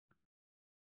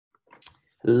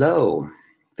Hello,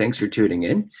 thanks for tuning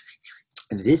in.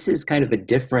 This is kind of a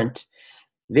different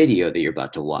video that you're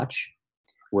about to watch,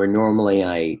 where normally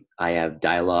I have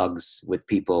dialogues with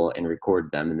people and record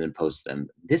them and then post them.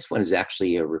 This one is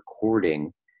actually a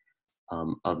recording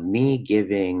of me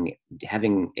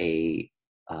having a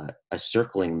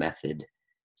circling method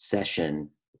session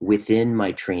within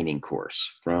my training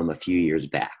course from a few years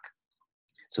back.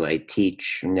 So I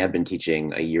teach, and I've been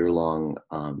teaching a year-long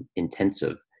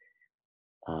intensive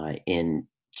in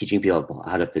teaching people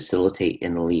how to facilitate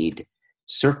and lead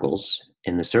circles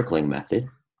in the circling method.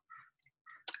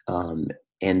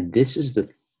 And this is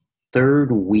the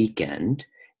third weekend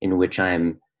in which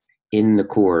I'm in the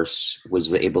course,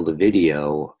 was able to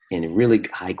video in really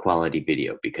high quality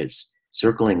video, because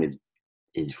circling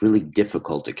is really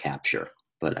difficult to capture.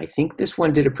 But I think this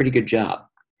one did a pretty good job.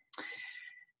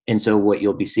 And so what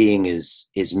you'll be seeing is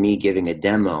me giving a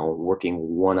demo, working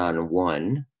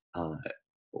one-on-one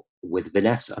with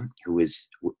Vanessa, who is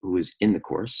in the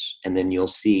course, and then you'll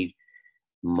see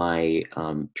my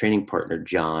training partner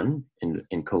John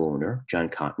and co-owner John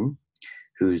Cotton,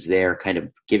 who's there, kind of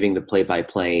giving the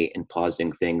play-by-play and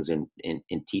pausing things and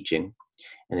teaching,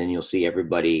 and then you'll see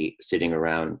everybody sitting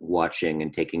around watching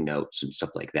and taking notes and stuff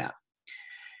like that.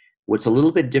 What's a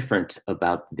little bit different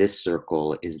about this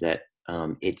circle is that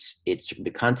it's the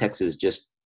context is just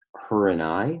her and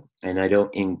I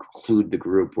don't include the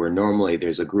group, where normally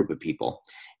there's a group of people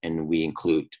and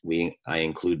I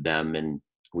include them and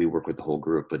we work with the whole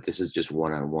group, but this is just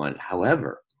one-on-one.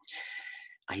 However,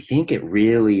 I think it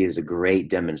really is a great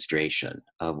demonstration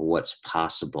of what's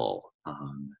possible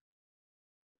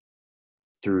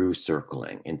through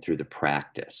circling and through the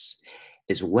practice,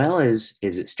 as well as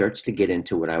it starts to get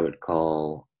into what I would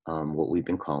call what we've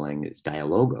been calling is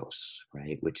dialogos,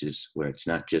 right? Which is where it's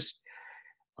not just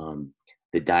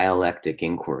the dialectic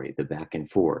inquiry, the back and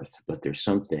forth, but there's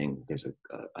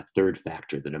a third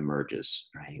factor that emerges,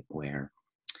 right? Where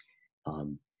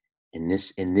in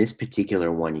this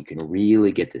particular one, you can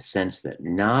really get the sense that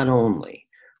not only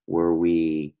were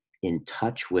we in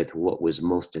touch with what was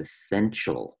most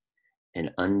essential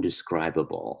and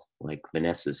undescribable, like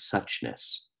Vanessa's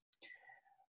suchness,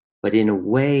 but in a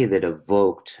way that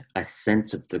evoked a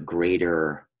sense of the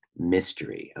greater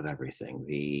mystery of everything,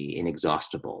 the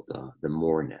inexhaustible, the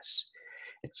moreness.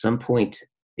 At some point,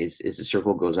 as the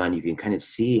circle goes on, you can kind of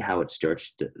see how it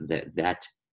starts to, that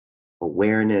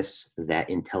awareness, that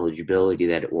intelligibility,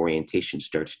 that orientation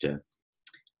starts to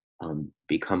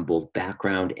become both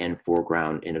background and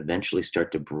foreground, and eventually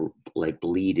start to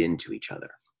bleed into each other.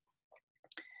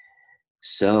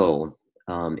 So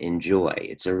enjoy.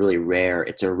 It's a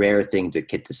rare thing to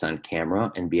get this on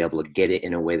camera and be able to get it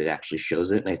in a way that actually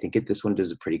shows it. And I think this one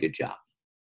does a pretty good job.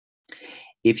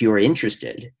 If you are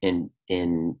interested in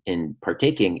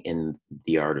partaking in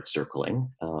the art of circling,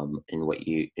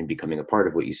 in becoming a part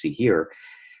of what you see here,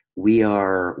 we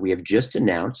have just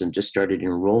announced and just started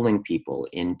enrolling people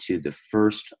into the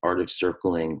first Art of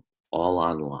Circling all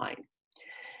online.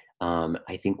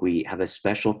 I think we have a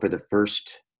special for the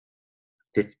first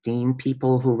 15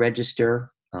 people who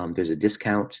register. There's a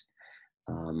discount,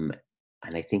 and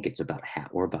I think it's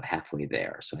we're about halfway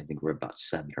there. So I think we're about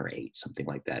 7 or 8, something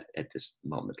like that at this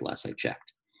moment, last I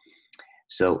checked.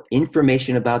 So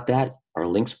information about that are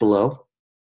links below,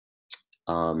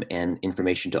 and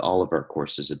information to all of our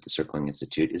courses at the Circling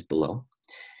Institute is below.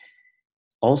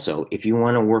 Also, if you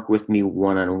want to work with me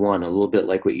one-on-one, a little bit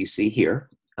like what you see here,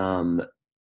 go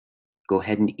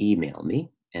ahead and email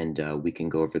me, and we can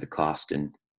go over the cost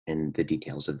and the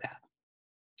details of that.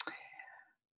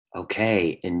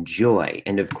 Okay, enjoy.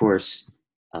 And of course,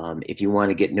 if you want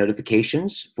to get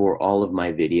notifications for all of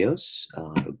my videos,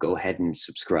 go ahead and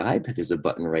subscribe. There's a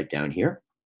button right down here.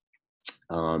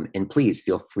 And please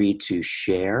feel free to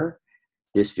share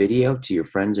this video to your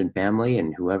friends and family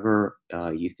and whoever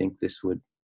you think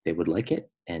they would like it,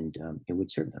 and it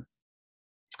would serve them.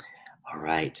 All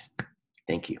right,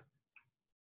 thank you.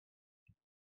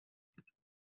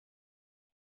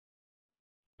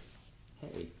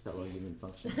 Hey, fellow human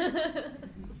function.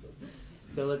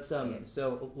 So let's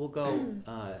so we'll go.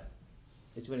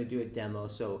 It's going to do a demo.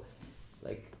 So,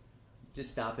 like,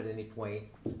 just stop at any point,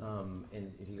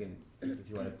 and if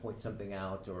you want to point something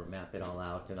out or map it all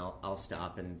out, and I'll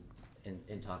stop and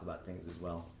talk about things as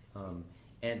well.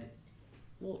 And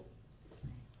we'll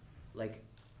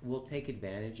take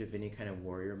advantage of any kind of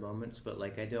warrior moments, but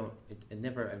like I've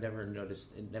never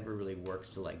noticed it never really works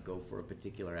to like go for a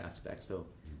particular aspect. So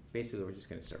basically, we're just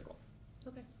going to circle.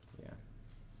 Okay. Yeah.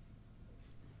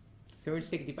 So we're just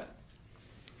take a deep breath.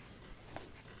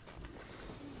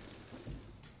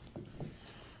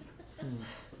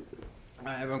 All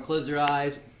right, everyone close their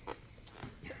eyes.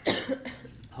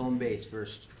 Home base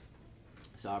first.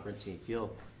 Sovereignty. Feel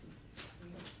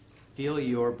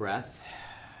your breath.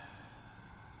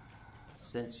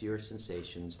 Sense your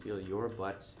sensations. Feel your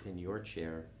butt in your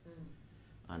chair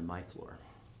on my floor.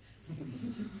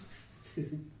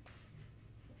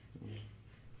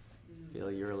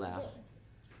 Feel your laugh.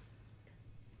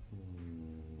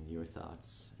 Your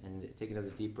thoughts. And take another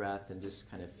deep breath and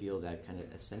just kind of feel that kind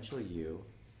of essential you.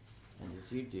 And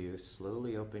as you do,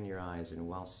 slowly open your eyes, and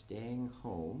while staying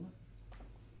home,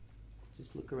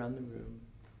 just look around the room.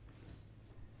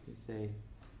 You say,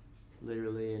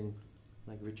 literally and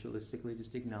like ritualistically,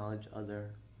 just acknowledge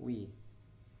other we.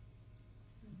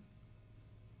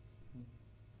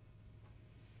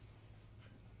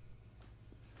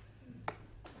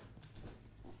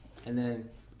 And then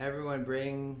everyone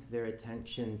bring their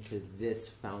attention to this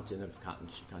fountain of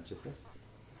consciousness.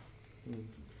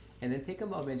 And then take a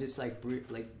moment, just like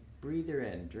breathe her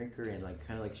in, drink her in, like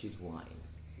kind of like she's wine.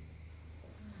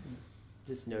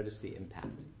 Just notice the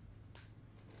impact.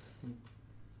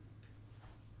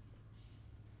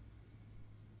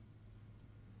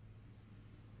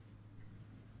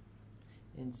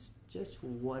 And it's just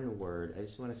one word. I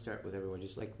just want to start with everyone,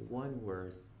 just like one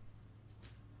word.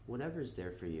 Whatever's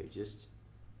there for you, just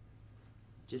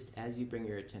as you bring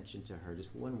your attention to her,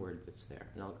 just one word that's there.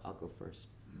 And I'll go first.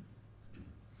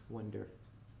 Wonder.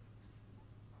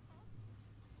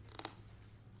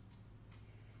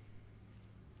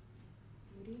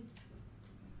 Beauty.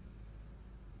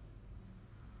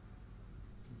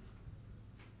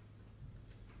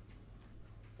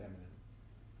 Feminine.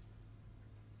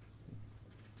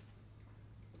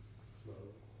 Flow.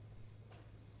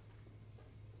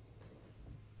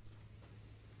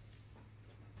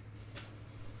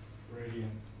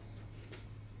 Radiant.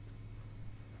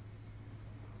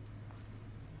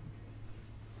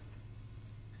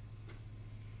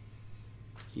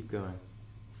 Keep going.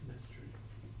 Mystery.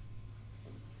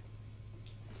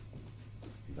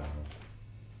 Love.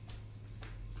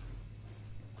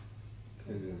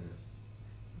 Tenderness.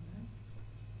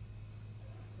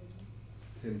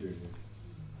 Tenderness.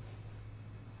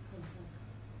 Complex.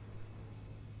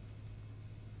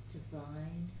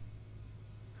 Divine.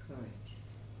 Courage.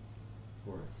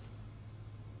 Horse.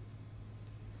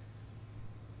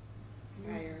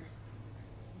 Fire.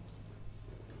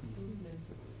 Movement.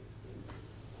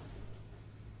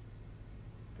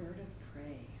 Bird of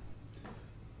prey.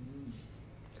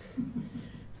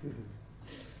 Committed.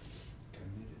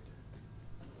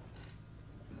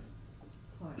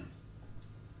 Heart.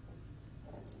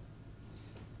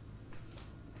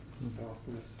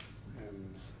 Softness and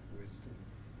wisdom.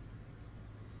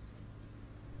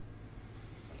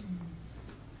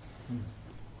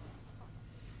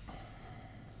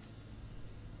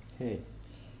 Hey.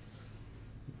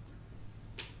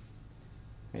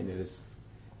 I noticed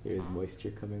there was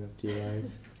moisture coming up to your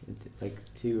eyes. Like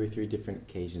 2 or 3 different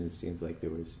occasions, it seems like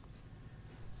there was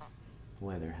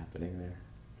weather happening there.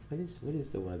 What is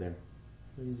the weather?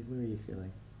 What are you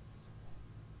feeling?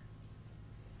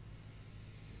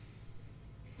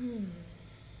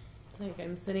 It's like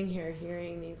I'm sitting here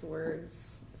hearing these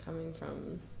words coming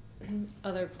from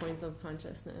other points of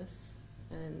consciousness,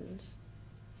 and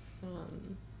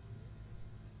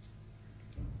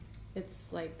it's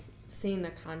like seeing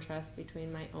the contrast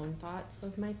between my own thoughts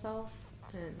of myself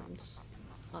and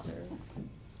others,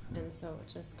 and so it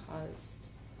just caused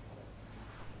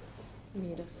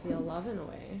me to feel love in a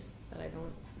way that I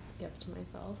don't give to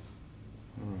myself.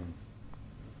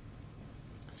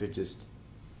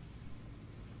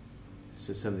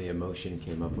 So some of the emotion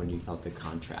came up when you felt the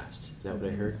contrast. Is that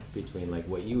what I heard? Between like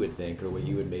what you would think or what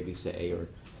you would maybe say, or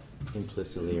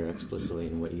implicitly or explicitly,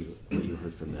 and what you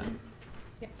heard from them.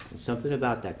 Yes. And something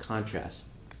about that contrast,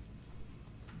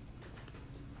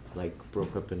 like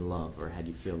broke up in love, or had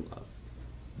you feel love?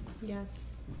 Yes.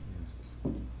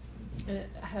 And it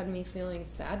had me feeling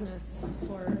sadness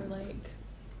for like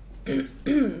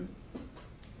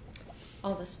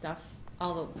all the stuff,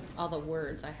 all the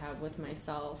words I have with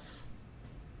myself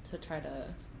to try to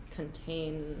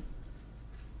contain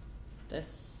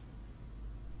this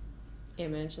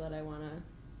image that I want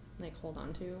to like hold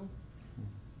on to,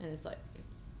 and it's like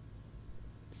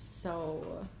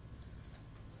so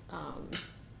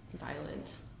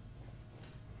violent.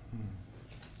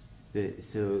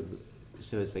 So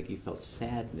it's like you felt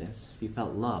sadness, you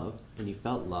felt love, and you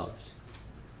felt loved,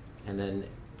 and then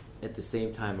at the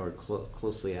same time or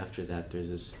closely after that, there's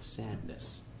this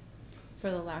sadness. For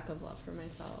the lack of love for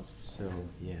myself. So,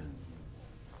 yeah.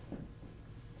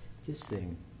 This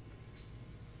thing.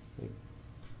 Like,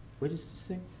 what is this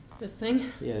thing? This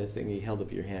thing? Yeah, the thing you held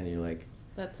up your hand and you're like,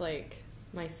 That's like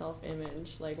my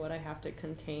self-image, like what I have to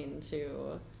contain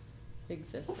to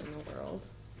exist in the world.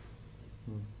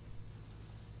 hmm.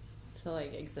 To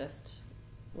like exist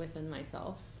within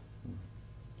myself, Hmm.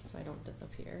 so I don't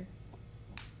disappear.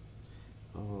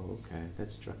 Oh, okay,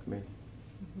 that struck me.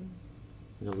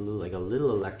 Mm-hmm. Like a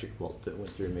little electric bolt that went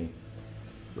through me.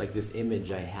 Like this image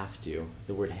I have to,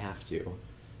 the word have to,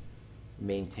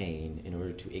 maintain in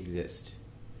order to exist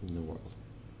in the world.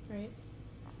 Right?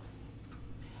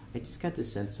 I just got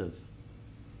this sense of,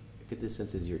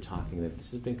 as you're talking that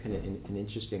this has been kind of an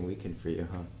interesting weekend for you,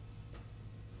 huh?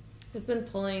 It's been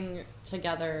pulling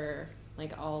together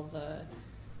like all the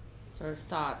sort of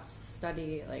thoughts,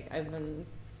 study, like I've been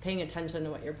paying attention to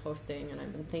what you're posting and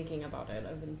I've been thinking about it.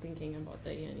 I've been thinking about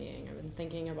the yin yang. I've been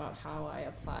thinking about how I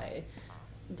apply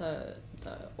the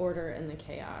order and the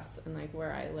chaos and like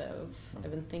where I live.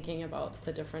 I've been thinking about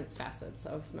the different facets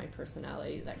of my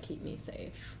personality that keep me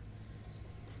safe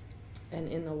and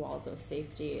in the walls of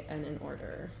safety and in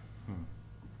order.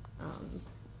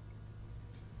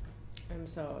 And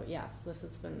so, yes,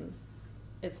 it's been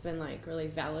like really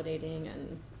validating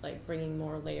and like bringing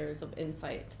more layers of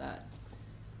insight that,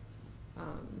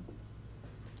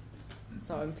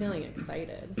 so I'm feeling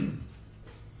excited.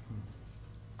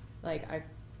 Like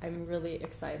I'm really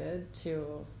excited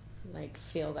to like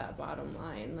feel that bottom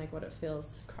line, like what it feels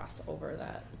to cross over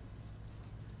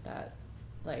that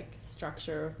like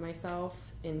structure of myself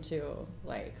into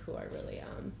like who I really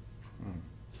am.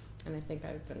 And I think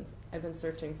I've been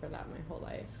searching for that my whole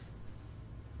life.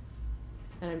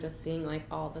 And I'm just seeing like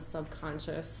all the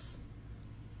subconscious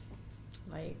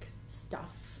like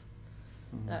stuff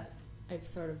that I've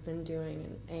sort of been doing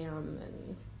and am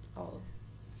and all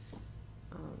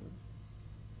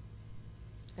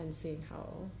and seeing how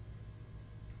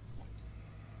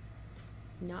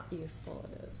not useful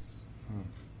it is.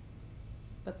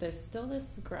 But there's still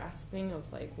this grasping of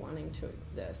like wanting to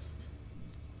exist.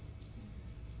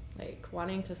 Like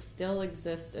wanting to still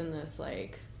exist in this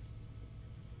like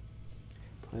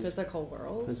physical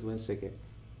world. Pause 1 second.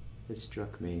 It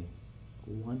struck me.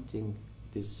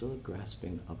 There's still a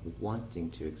grasping of wanting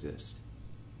to exist.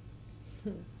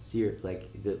 See your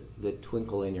like the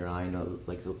twinkle in your eye,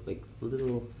 like a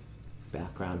little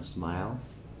background smile.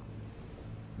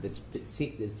 That's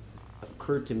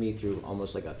occurred to me through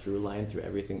almost like a through line through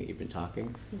everything that you've been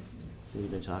talking. So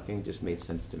you've been talking, just made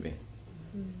sense to me.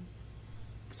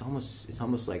 It's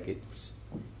almost like it's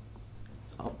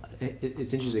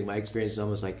interesting. My experience is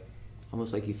almost like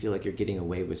you feel like you're getting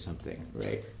away with something,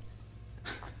 right?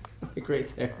 Like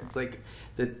right there, it's like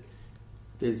that.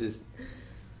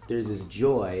 There's this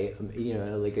joy,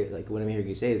 like what I'm hearing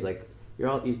you say is like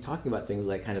you're talking about things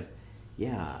like kind of,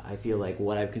 yeah, I feel like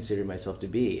what I've considered myself to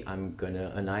be, I'm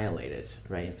gonna annihilate it,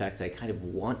 right? In fact, I kind of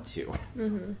want to,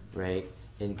 right?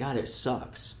 And God, it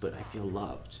sucks, but I feel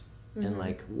loved. And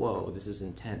like, whoa, this is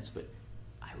intense, but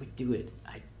I would do it.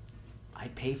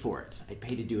 I'd pay for it. I'd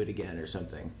pay to do it again or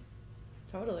something.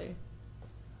 Totally.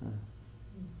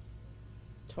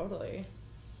 Totally.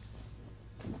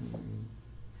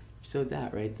 So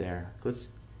that right there, I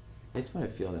just want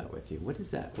to feel that with you. What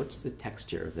is that? What's the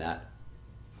texture of that?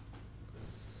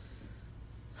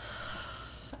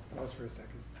 Pause for a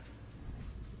second.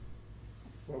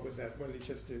 What was that? What did he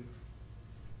just do?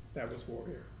 That was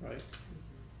warrior, right?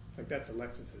 Like that's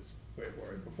Alexis's way of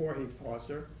warrior. Before he paused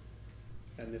her,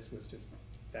 and this was just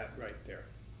that right there.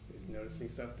 So he's noticing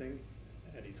something,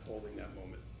 and he's holding that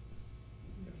moment.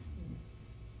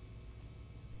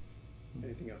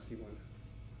 Anything else you want?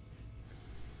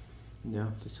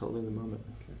 No, just holding the moment.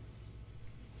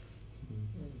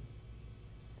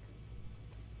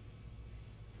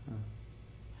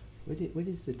 Okay. What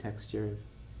is the texture of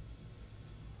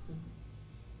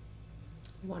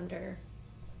Wonder.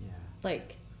 Yeah.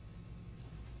 Like,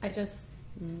 I just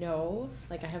know,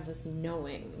 like I have this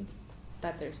knowing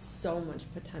that there's so much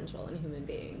potential in human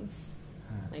beings.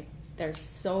 Like, there's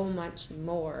so much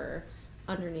more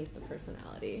underneath the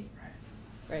personality.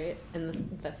 Right?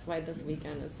 And that's why this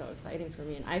weekend is so exciting for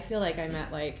me. And I feel like I'm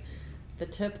at like the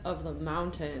tip of the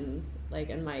mountain, like,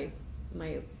 and my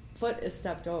foot is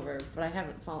stepped over, but I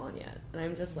haven't fallen yet. And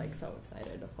I'm just like so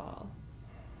excited to fall.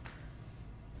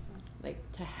 Like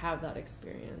to have that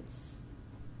experience.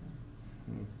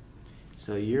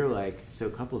 So you're like, so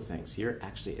a couple of things. You're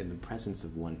actually in the presence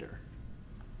of wonder.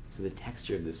 So the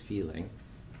texture of this feeling,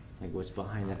 like what's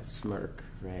behind that smirk,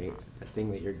 right? That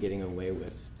thing that you're getting away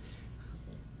with.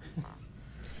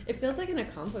 It feels like an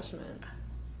accomplishment.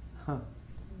 Huh.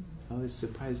 I was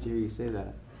surprised to hear you say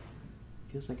that.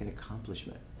 Feels like an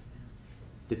accomplishment.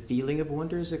 The feeling of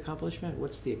wonder is accomplishment?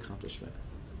 What's the accomplishment?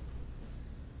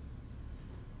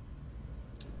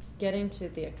 getting to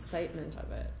the excitement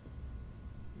of it.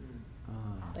 Ah.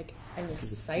 Like, I'm So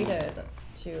the excited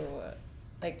to,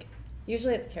 like,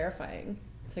 usually it's terrifying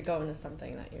to go into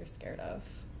something that you're scared of.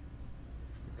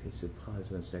 Okay, so pause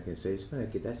 1 second. So I just want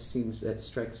to get, that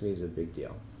strikes me as a big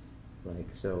deal. Like,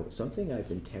 so something I've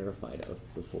been terrified of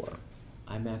before,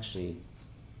 I'm actually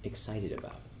excited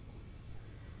about.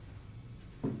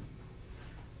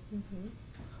 Mm-hmm.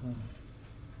 Huh.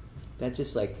 That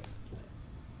just like,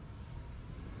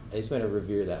 I just want to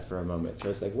revere that for a moment. So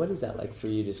it's like, what is that like for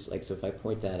you? Just like, so if I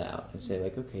point that out and say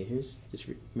like, okay, here's just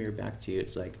mirror back to you.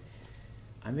 It's like,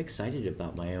 I'm excited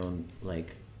about my own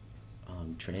like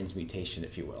transmutation,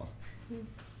 if you will. Mm.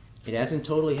 It hasn't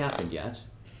totally happened yet,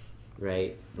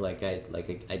 right? I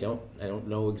don't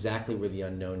know exactly where the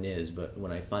unknown is, but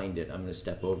when I find it, I'm going to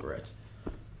step over it,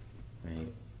 right?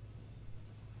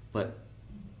 But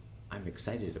I'm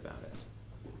excited about it.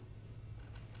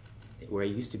 Where I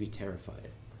used to be terrified.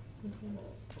 Mm-hmm.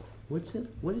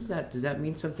 What is that? Does that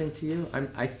mean something to you?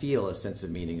 I feel a sense of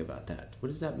meaning about that. What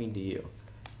does that mean to you?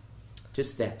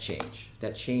 Just that change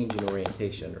in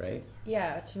orientation, right?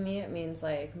 Yeah, to me it means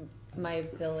like my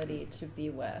ability to be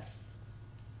with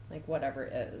like whatever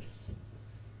is,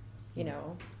 you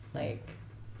know, like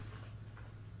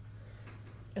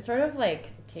it's sort of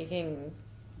like taking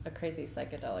a crazy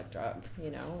psychedelic drug, you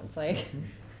know? It's like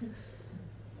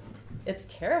it's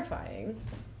terrifying,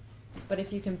 but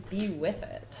if you can be with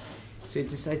it. So I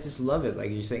just love it. Like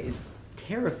you're saying, it's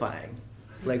terrifying.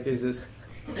 Like there's this.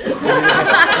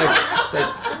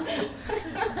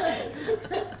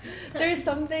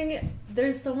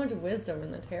 There's so much wisdom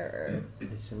in the terror.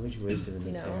 There's so much wisdom in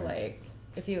the terror. You know, like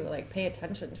if you like pay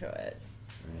attention to it,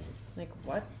 right. like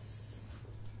what's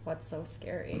so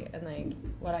scary, and like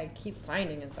what I keep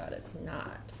finding is that it's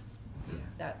not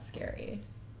that scary.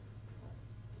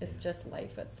 It's just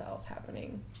life itself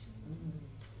happening.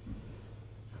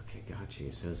 Okay, got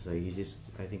you. So it's like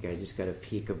I think I just got a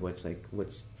peek of what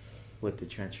the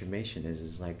transformation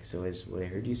is like. So as what I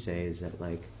heard you say is that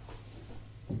like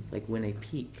when I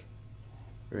peek,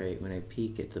 right? When I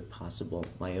peek at the possible,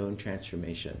 my own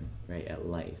transformation, right, at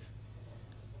life.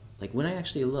 Like when I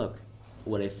actually look,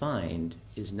 what I find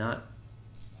is not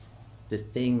the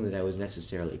thing that I was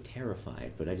necessarily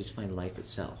terrified, but I just find life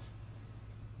itself.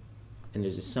 And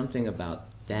there's just something about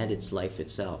that it's life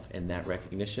itself and that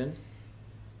recognition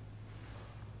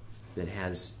that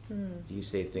has, you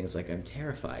say things like, I'm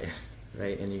terrified,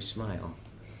 right? And you smile.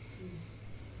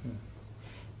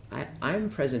 I'm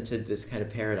present to this kind of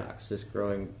paradox, this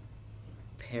growing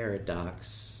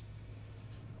paradox.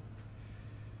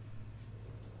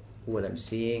 What I'm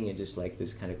seeing and just like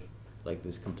this kind of, like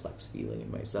this complex feeling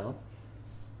in myself.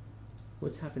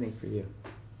 What's happening for you?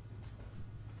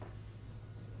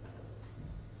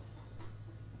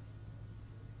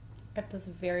 At this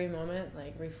very moment,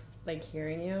 like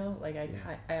hearing you, like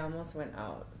I almost went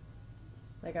out.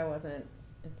 Like I wasn't.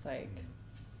 It's like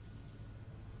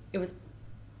it was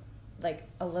like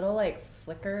a little like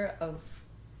flicker of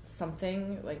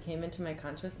something like came into my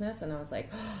consciousness, and I was like,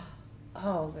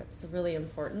 oh, that's really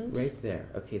important. Right there.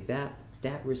 Okay,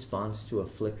 that response to a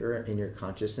flicker in your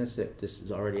consciousness that this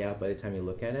is already out by the time you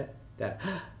look at it.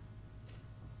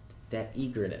 That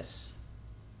eagerness.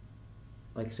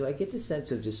 Like, so I get the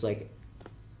sense of just like,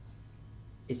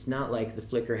 it's not like the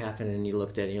flicker happened and you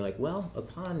looked at it and you're like, well,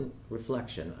 upon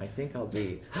reflection, I think I'll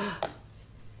be,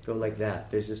 go like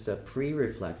that. There's just a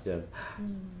pre-reflective,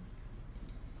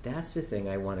 that's the thing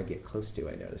I want to get close to,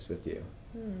 I notice with you.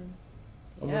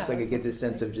 Almost like I get this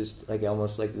sense of just like,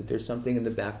 almost like there's something in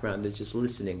the background that's just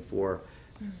listening for,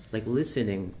 like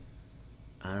listening,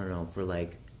 I don't know, for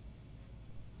like,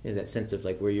 that sense of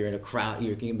like where you're in a crowd,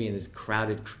 you're going to be in this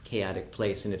crowded, chaotic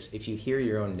place, and if you hear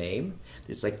your own name,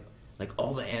 there's like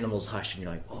all the animals hush, and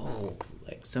you're like, oh,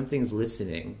 like something's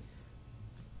listening,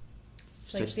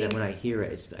 like such that when I hear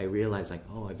it, I realize like,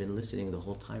 oh, I've been listening the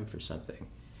whole time for something.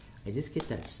 I just get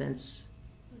that sense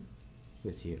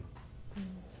with you.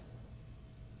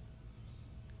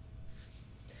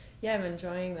 Yeah, I'm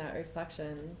enjoying that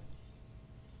reflection.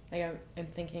 Like I'm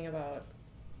thinking about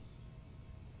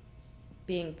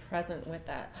being present with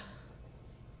that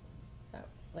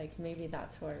like maybe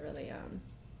that's who I really am.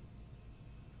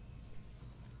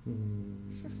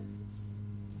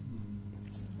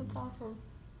 That's awesome.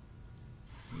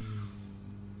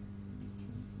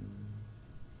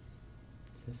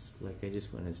 Just like I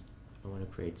want to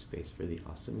create space for the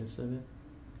awesomeness of it.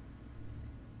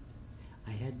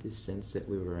 I had this sense that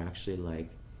we were actually like,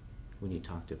 when you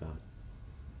talked about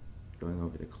going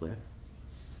over the cliff,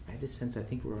 I had this sense I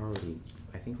think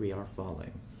we are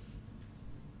falling.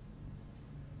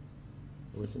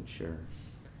 I wasn't sure.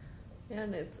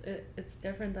 And it's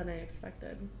different than I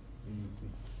expected.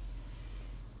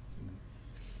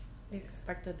 I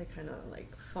expected to kind of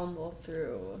like fumble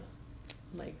through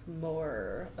like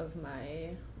more of my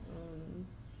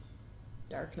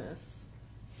darkness,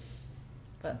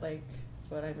 but like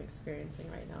what I'm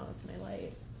experiencing right now is my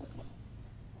light.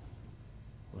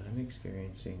 What I'm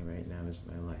experiencing right now is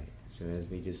my light. So as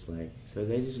we just so as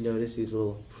I just notice these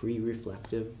little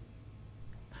pre-reflective,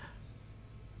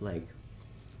 like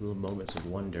little moments of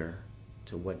wonder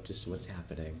to what's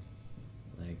happening.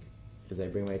 Like as I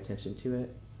bring my attention to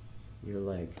it, you're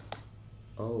like,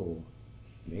 oh,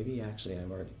 maybe actually I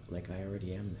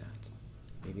already am that.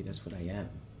 Maybe that's what I am.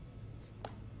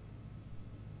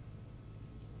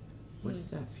 What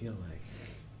does that feel like?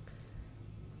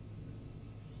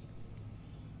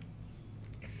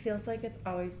 It feels like it's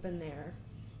always been there,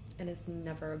 and it's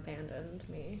never abandoned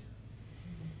me.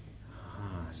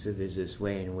 So there's this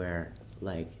way in where,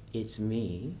 like, it's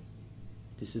me,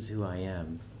 this is who I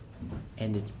am,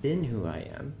 and it's been who I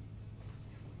am.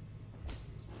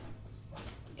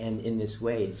 And in this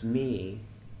way, it's me,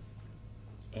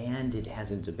 and it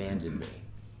hasn't abandoned me.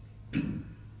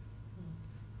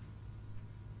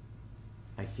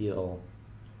 I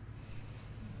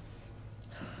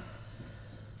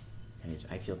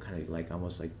feel kind of like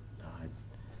almost like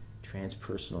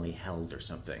transpersonally held or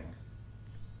something.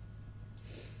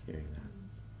 Hearing that.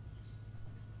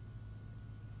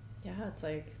 Yeah, it's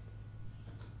like,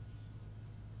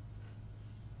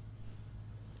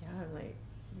 I'm like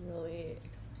really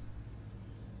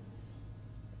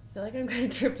I feel like I'm kind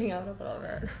of tripping out a little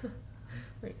bit.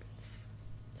 Like, it's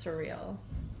surreal.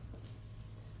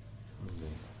 Totally.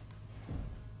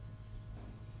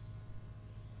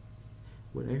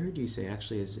 What I heard you say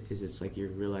actually is it's like you're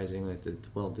realizing that the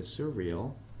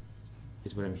surreal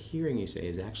is what I'm hearing you say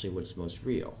is actually what's most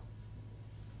real.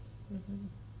 Mm-hmm.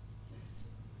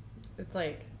 It's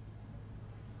like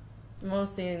I'm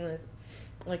almost seeing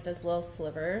like this little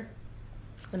sliver,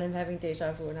 and I'm having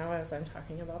deja vu now as I'm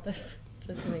talking about this.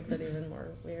 Just makes it even more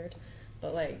weird.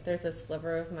 But like there's a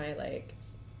sliver of my like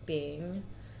being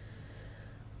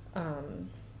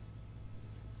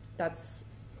that's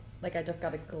like I just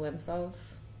got a glimpse of,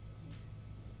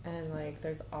 and like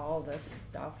there's all this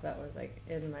stuff that was like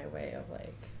in my way of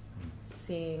like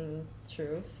seeing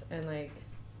truth and like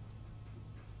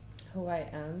who I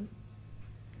am,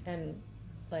 and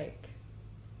like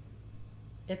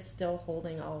it's still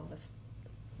holding all of this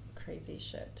crazy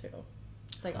shit too.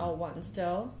 It's like all one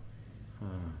still.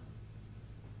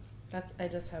 I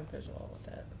just have visual with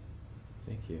it.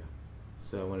 Thank you.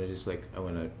 So I want to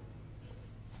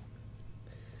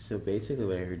so basically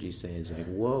what I heard you say is like,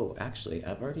 whoa, actually,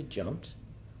 I've already jumped.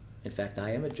 In fact,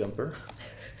 I am a jumper.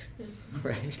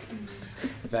 Right?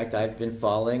 In fact, I've been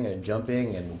falling and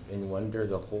jumping and in wonder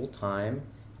the whole time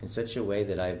in such a way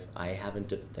that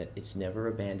that it's never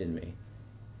abandoned me.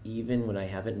 Even when I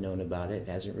haven't known about it, it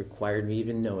hasn't required me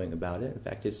even knowing about it. In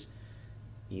fact, it's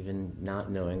even not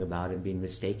knowing about it, being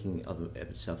mistaken of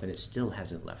itself, and it still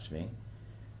hasn't left me.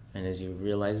 And as you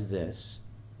realize this,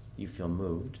 you feel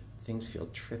moved, things feel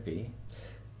trippy,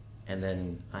 and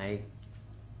then I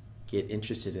get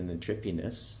interested in the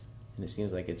trippiness, and it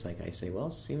seems like it's like I say, well,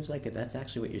 it seems like that's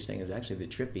actually what you're saying is actually the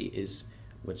trippy is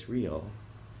what's real.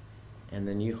 And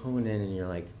then you hone in and you're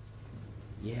like,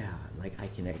 yeah, like I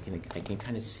can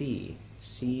kind of see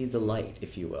the light,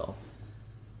 if you will.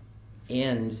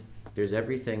 And there's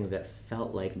everything that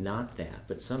felt like not that,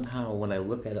 but somehow when I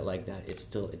look at it like that,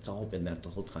 it's all been that the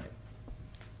whole time.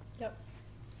 Yep,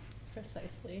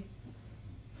 precisely.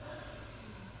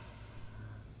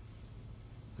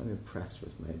 I'm impressed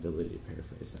with my ability to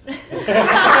paraphrase that.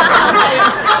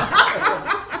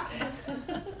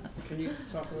 Can you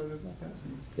talk a little bit about that?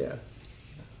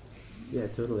 Yeah,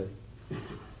 totally.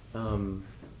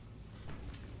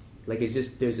 Like it's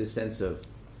just there's a sense of.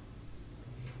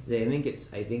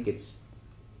 I think it's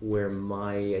where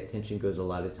my attention goes a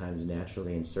lot of times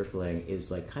naturally in circling is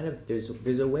like kind of there's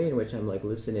a way in which I'm like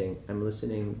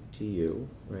listening to you,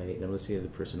 right, and I'm listening to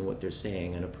the person what they're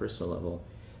saying on a personal level,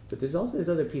 but there's also this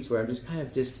other piece where I'm just kind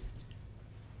of that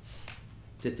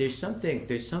there's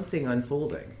something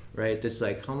unfolding, right? That's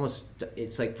like almost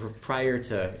it's like prior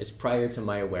to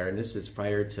my awareness. It's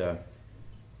prior to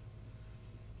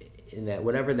in that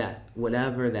whatever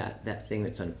that thing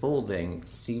that's unfolding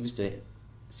seems to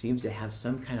have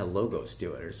some kind of logos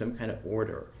to it or some kind of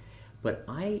order. But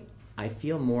I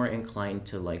feel more inclined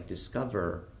to like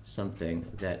discover something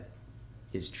that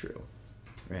is true,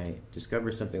 right?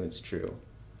 Discover something that's true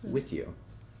with you.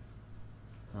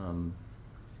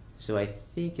 So I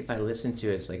think if I listen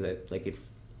to it, it's like that. Like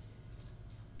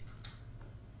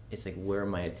it's like where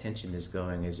my attention is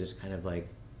going is just kind of like,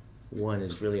 one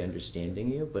is really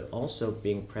understanding you, but also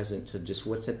being present to just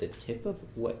what's at the tip of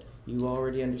what you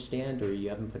already understand or you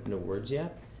haven't put into words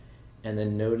yet, and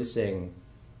then noticing,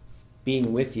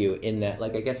 being with you in that,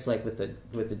 like I guess like with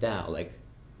the Tao, like,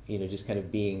 you know, just kind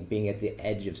of being at the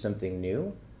edge of something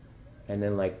new, and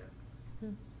then like,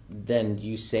 then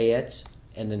you say it,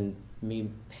 and then me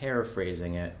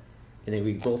paraphrasing it, and then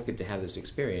we both get to have this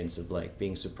experience of like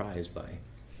being surprised by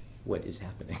what is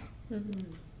happening.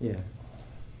 Yeah.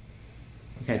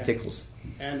 It kind of tickles.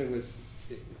 And it was,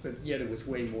 but yet it was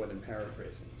way more than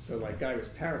paraphrasing. So like Guy was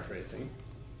paraphrasing,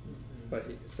 but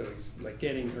so he's like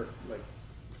getting her like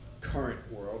current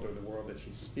world or the world that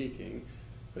she's speaking.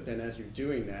 But then as you're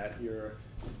doing that, you're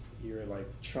like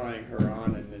trying her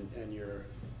on, and you're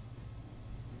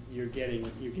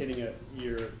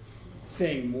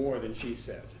saying more than she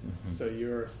said. So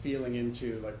you're feeling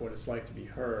into like what it's like to be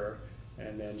her,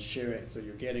 and then sharing. So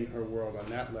you're getting her world on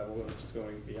that level, which is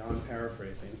going beyond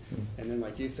paraphrasing. And then,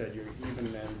 like you said, you're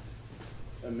even then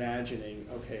imagining.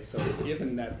 Okay, so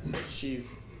given that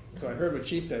so I heard what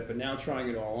she said, but now trying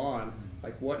it all on,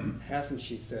 like what hasn't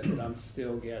she said that I'm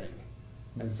still getting?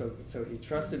 And so he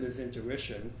trusted his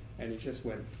intuition, and he just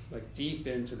went like deep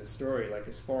into the story, like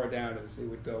as far down as it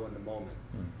would go in the moment,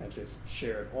 and just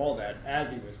shared all that as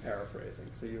he was paraphrasing.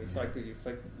 So it's like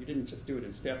you didn't just do it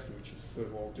in steps; you were just sort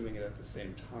of all doing it at the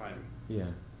same time. Yeah.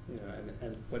 You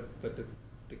know, but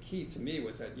the key to me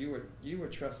was that you were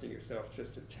trusting yourself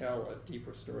just to tell a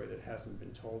deeper story that hasn't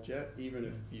been told yet, even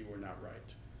if you were not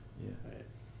right. Yeah. Right?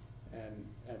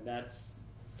 And that's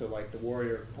so like the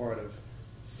warrior part of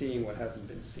seeing what hasn't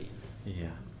been seen. Yeah.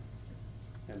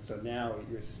 And so now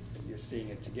you're seeing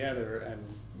it together, and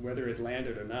whether it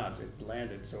landed or not, it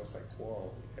landed. So it's like,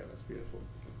 whoa, yeah, that's beautiful.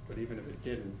 But even if it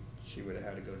didn't, she would have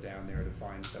had to go down there to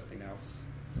find something else.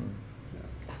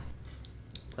 Yeah.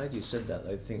 Glad you said that.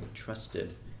 I think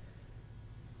trusted.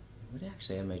 What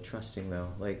actually am I trusting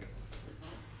though? Like,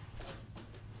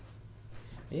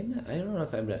 I don't know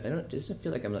if it doesn't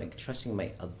feel like I'm like trusting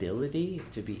my ability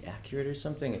to be accurate or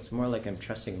something. It's more like I'm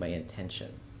trusting my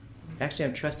intention. Actually,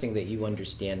 I'm trusting that you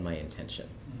understand my intention,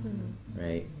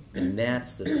 right? And I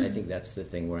think that's the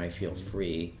thing where I feel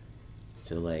free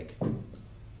to like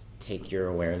take your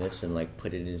awareness and like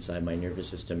put it inside my nervous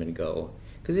system and go,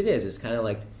 because it's kind of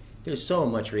like there's so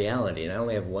much reality, and I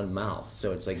only have one mouth,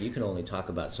 so it's like you can only talk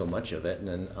about so much of it, and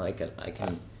then I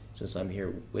can, since I'm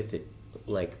here with it,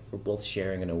 like we're both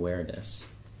sharing an awareness.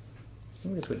 I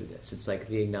think that's what it is. It's like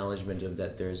the acknowledgement of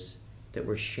that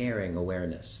we're sharing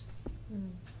awareness,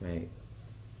 right?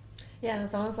 Yeah, and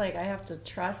it's almost like I have to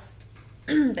trust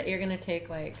that you're going to take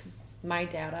like my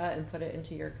data and put it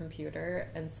into your computer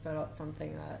and spit out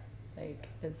something that like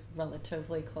is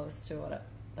relatively close to what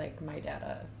like my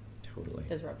data totally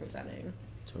is representing.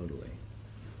 Totally.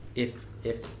 If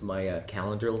my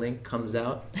calendar link comes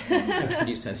out, can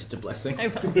you send it to Blessing? I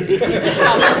will.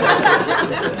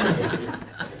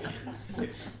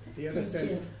 The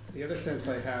other sense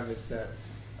I have is that,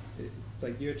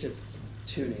 like you're just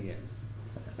tuning in.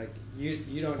 Like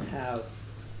you don't have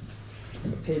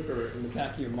a paper in the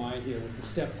back of your mind here with the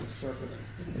steps of circling.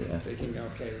 Yeah. Thinking,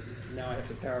 okay, now I have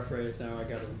to paraphrase. Now I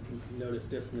got to notice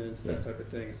dissonance, that type of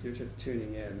thing. So you're just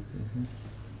tuning in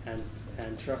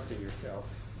and trusting yourself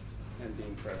and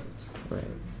being present. Right.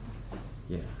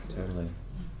 Yeah, totally.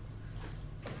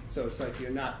 So it's like you're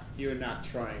not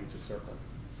trying to circle.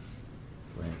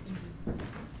 Right.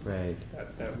 Right.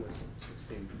 That was just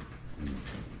seemed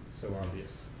so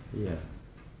obvious. Yeah.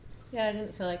 Yeah, I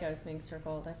didn't feel like I was being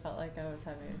circled. I felt like I was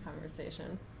having a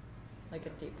conversation, like a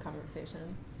deep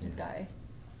conversation with Guy,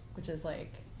 which is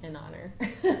like an honor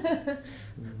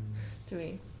to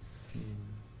me,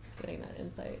 getting that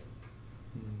insight.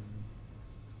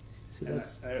 So And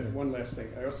that's one last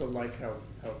thing. I also like how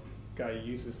Guy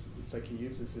uses, it's like he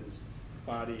uses his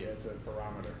body as a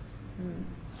barometer. And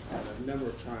a number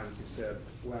of times he said,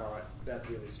 wow, that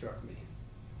really struck me.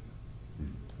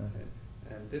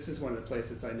 And this is one of the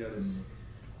places I notice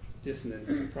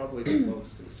dissonance probably the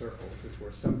most in circles, is where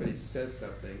somebody says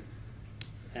something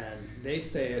and they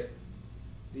say it,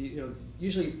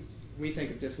 usually we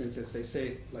think of dissonance as they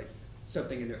say like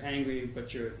something and they're angry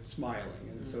but you're smiling,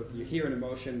 and so you hear an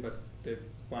emotion but the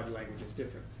body language is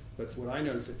different. But what I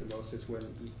notice it the most is when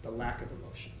the lack of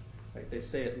emotion. Like they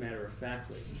say it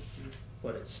matter-of-factly,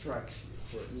 but it strikes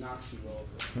you or it knocks you over.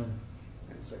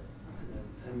 And it's like,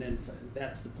 and then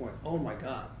that's the point. Oh my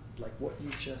God, like what you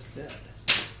just said,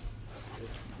 it's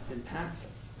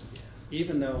impactful.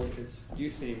 Even though you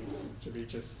seem to be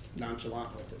just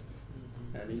nonchalant with it.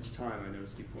 And each time I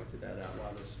noticed you pointed that out.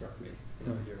 Wow, this struck me.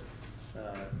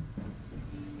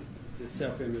 the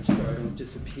self-image so I don't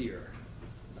disappear.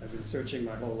 I've been searching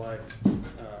my whole life,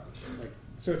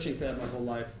 searching for that my whole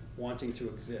life, wanting to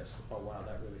exist. Oh wow,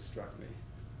 that really struck me.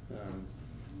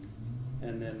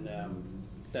 And then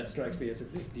that strikes me as a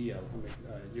big deal.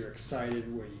 You're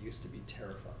excited where you used to be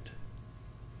terrified.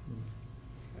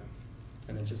 Yeah.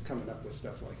 And then just coming up with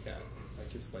stuff like that,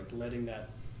 just letting that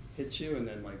hit you, and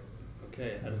then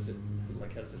okay, how does it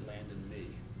land in me?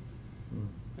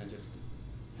 And just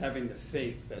having the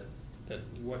faith that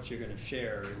what you're going to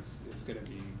share is going to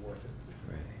be worth it.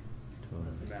 Right. Totally.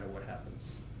 No matter what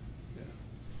happens. Yeah.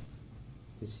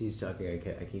 As he's talking, I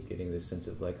keep getting this sense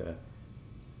of like a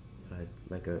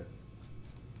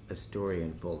story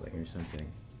unfolding or something.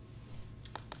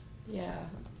 Yeah.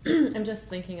 I'm just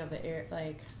thinking of the air,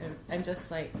 I'm just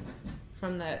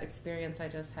from that experience I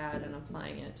just had and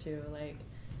applying it to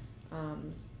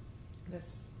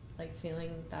this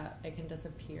feeling that I can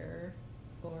disappear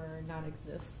or not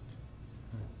exist.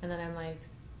 And then I'm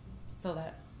so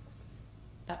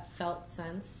that felt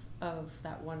sense of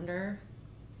that wonder,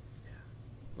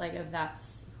 if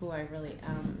that's who I really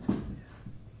am.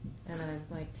 And then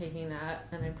I'm taking that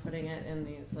and I'm putting it in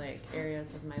these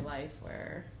areas of my life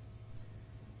where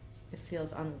it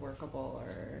feels unworkable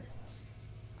or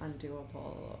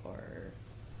undoable or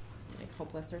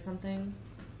hopeless or something.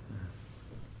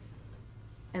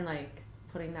 And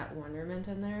putting that wonderment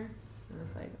in there, and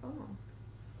it's oh,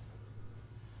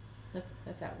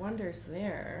 if that wonder's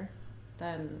there,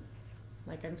 then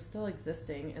I'm still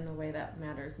existing in the way that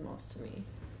matters most to me.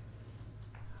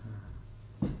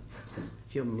 I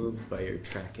feel moved by your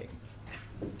tracking,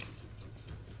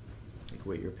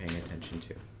 what you're paying attention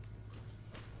to.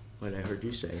 What I heard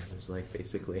you say was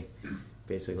basically,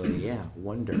 yeah,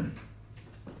 wonder,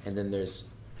 and then there's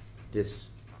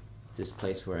this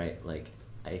place where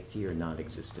I fear not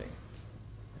existing,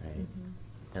 right?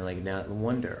 Mm-hmm. And now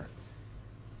wonder,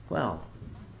 well,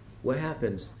 what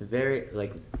happens? I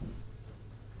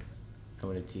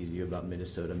want to tease you about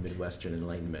Minnesota Midwestern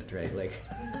enlightenment, right?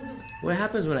 What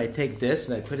happens when I take this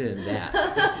and I put it in that,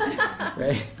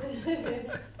 right?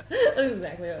 That's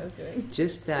exactly what I was doing.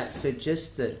 Just that. So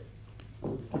just that.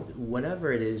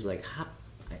 Whatever it is, how,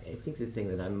 I think the thing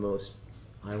that I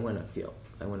want to feel,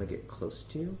 I want to get close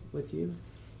to with you,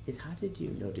 is how did you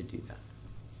know to do that?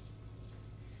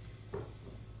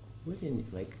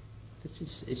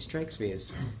 It strikes me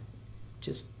as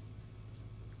just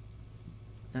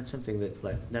not something that,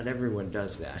 not everyone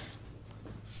does that.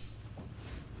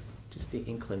 Just the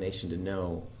inclination to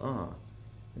know, and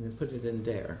then put it in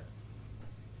there.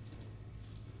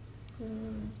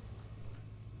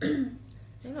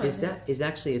 Is that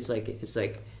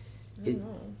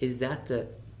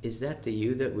the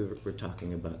you that we were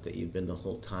talking about, that you've been the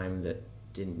whole time, that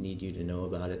didn't need you to know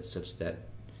about it, such that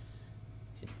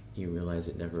you realize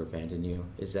it never abandoned you?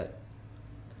 Is that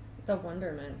the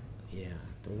wonderment? Yeah,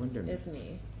 the wonderment is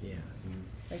me. Yeah,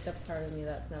 the part of me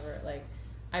that's never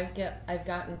I've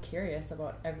gotten curious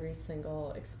about every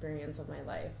single experience of my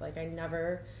life. I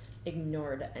never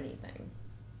ignored anything.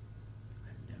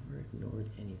 Ignored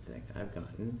anything. I've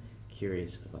gotten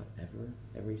curious about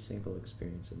every single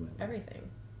experience of my life. Everything.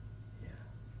 Yeah.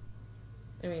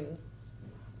 I mean,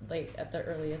 at the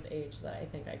earliest age that I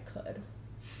think I could.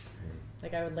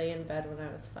 Right. I would lay in bed when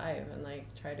I was 5 and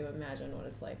try to imagine what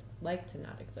it's like to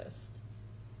not exist.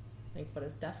 What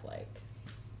is death like?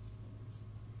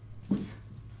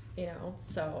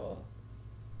 So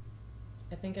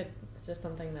I think it's just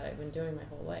something that I've been doing my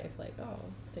whole life.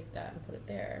 Let's take that and put it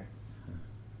there.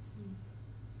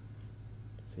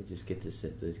 So you just get this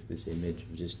image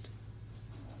of just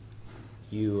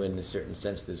you, in a certain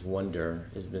sense, this wonder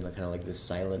has been kind of this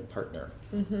silent partner,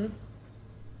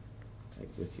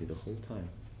 with you the whole time.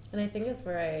 And I think it's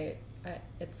where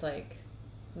it's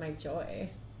my joy.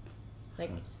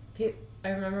 I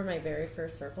remember my very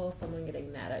first circle, someone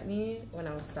getting mad at me when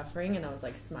I was suffering, and I was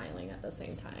smiling at the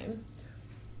same time.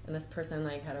 And this person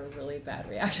had a really bad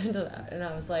reaction to that, and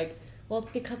I was well, it's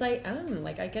because I am.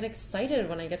 I get excited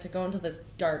when I get to go into this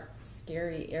dark,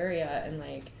 scary area and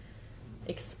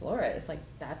explore it. It's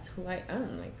that's who I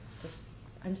am.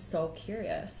 I'm so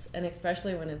curious, and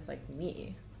especially when it's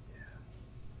me. Yeah.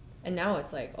 And now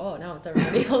it's now it's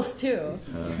everybody else too.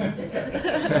 I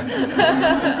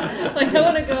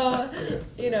want to go,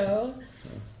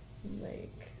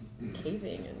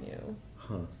 caving in you.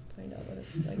 Find out what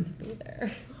it's like to be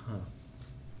there.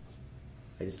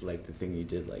 I just like the thing you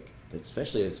did,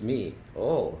 especially as me.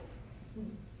 Oh,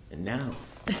 and now.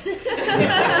 Now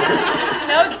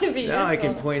it can be Now useful. I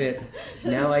can point it.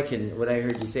 Now I can. What I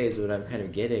heard you say is what I'm kind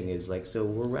of getting is so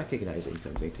we're recognizing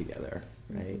something together,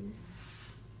 right?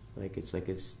 It's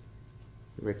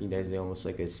recognizing almost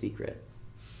like a secret.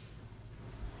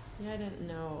 Yeah, I didn't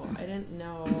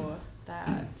know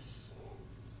that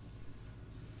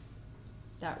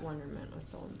wonderment was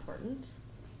so important.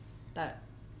 That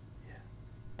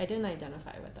I didn't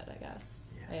identify with it, I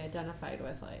guess. Yeah. I identified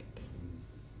with like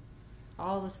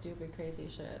all the stupid, crazy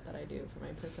shit that I do for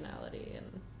my personality,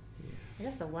 and I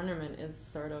guess the wonderment is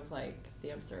sort of like the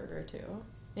observer too.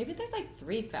 Maybe there's like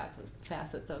three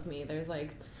facets of me. There's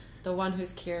like the one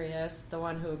who's curious, the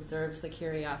one who observes the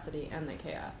curiosity, and the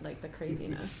chaos, like the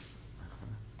craziness.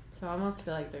 So I almost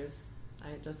feel like I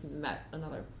just met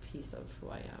another piece of who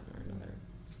I am, or another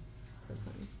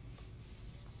person.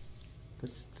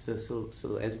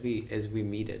 So as we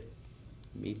meet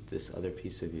this other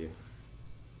piece of you,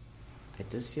 it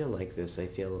does feel like this. I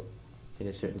feel, in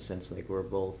a certain sense, like we're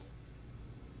both.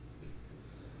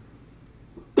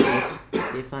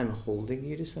 If I'm holding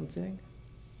you to something,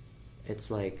 it's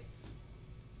like,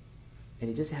 and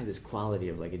it does have this quality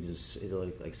of like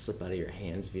it'll like slip out of your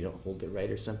hands if you don't hold it right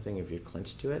or something. If you're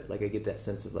clenched to it, like I get that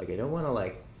sense of like I don't want to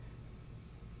like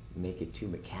make it too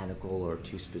mechanical or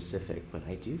too specific, but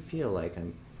I do feel like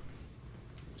I'm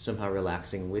somehow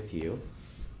relaxing with you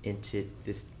into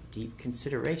this deep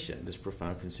consideration, this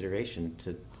profound consideration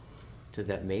to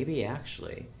that maybe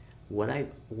actually what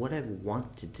I've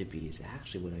wanted to be is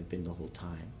actually what I've been the whole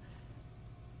time,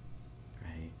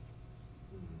 right?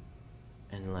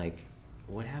 And like,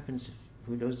 what happens if,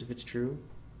 who knows if it's true?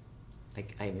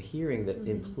 Like, I'm hearing that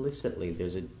implicitly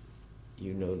there's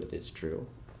you know that it's true,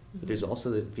 but there's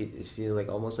also this feeling like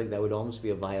almost like that would almost be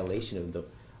a violation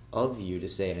of you to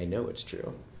say I know it's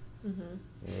true,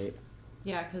 right?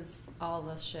 Yeah, because all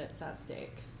the shit's at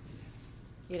stake,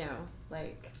 you know,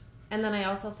 like, and then I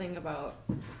also think about,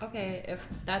 okay, if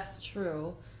that's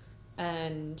true,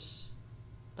 and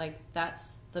like that's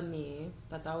the me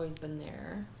that's always been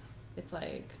there, it's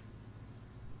like,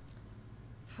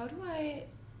 how do I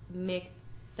make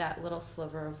that little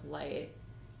sliver of light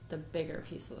the bigger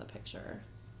piece of the picture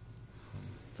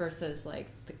versus like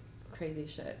the crazy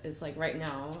shit is like right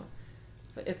now,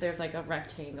 if there's like a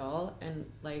rectangle and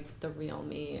like the real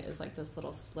me is like this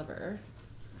little sliver,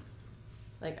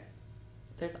 like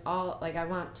there's all like I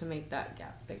want to make that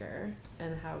gap bigger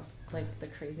and have like the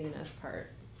craziness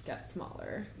part get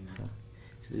smaller.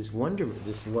 So this wonder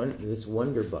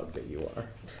bug that you are,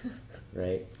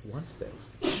 right, wants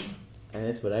things. And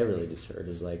that's what I really just heard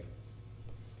is like,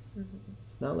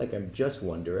 it's not like I'm just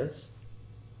wondrous,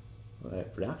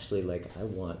 but actually like I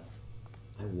want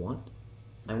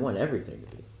everything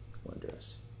to be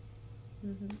wondrous.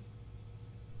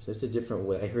 So it's a different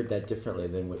way. I heard that differently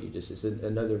than what you just said. It's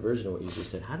another version of what you just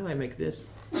said. How do I make this?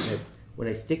 When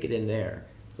I stick it in there,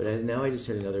 but now I just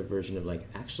heard another version of like,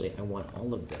 actually, I want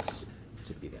all of this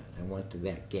to be that. I want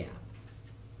that gap,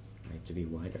 right, to be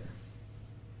wider.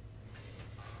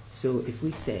 So if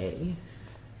we say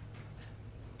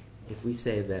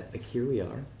that, like, here we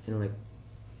are, and like,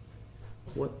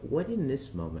 what in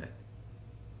this moment,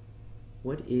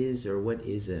 what is or what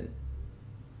isn't,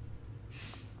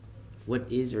 what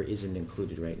is or isn't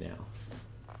included right now?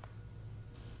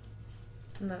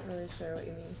 I'm not really sure what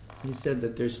you mean. You said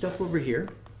that there's stuff over here,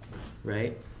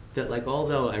 right? That like,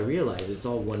 although I realize it's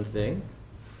all one thing,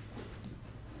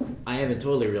 I haven't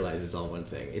totally realized it's all one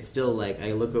thing. It's still like,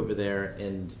 I look over there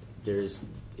and there's,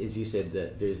 as you said,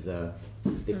 there's the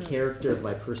character of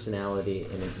my personality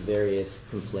and its various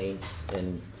complaints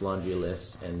and laundry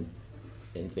lists and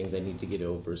things I need to get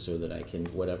over so that I can,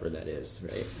 whatever that is,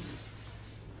 right?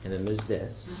 And then there's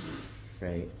this,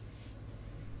 right?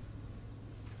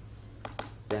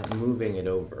 That moving it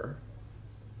over.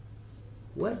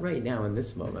 What right now in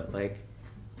this moment, like,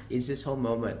 is this whole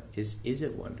moment, is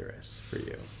it wondrous for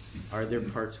you? Are there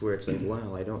parts where it's like,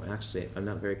 wow, I'm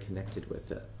not very connected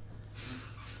with it?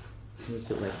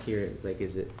 What's it like here? Like,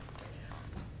 is it?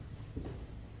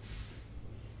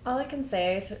 All I can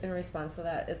say in response to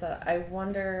that is that I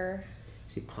wonder.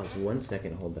 See, pause 1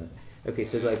 second, hold that. Okay,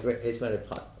 so like, it's going to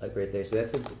pop, like right there. So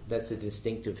that's a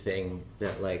distinctive thing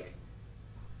that like,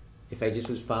 if I just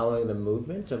was following the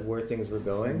movement of where things were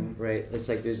going, right? It's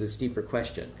like there's a steeper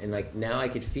question, and like now I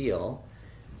could feel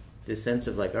this sense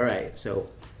of like, all right, so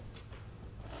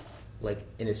like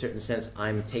in a certain sense,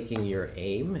 I'm taking your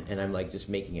aim and I'm like just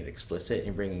making it explicit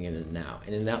and bringing it in now.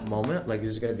 And in that moment, like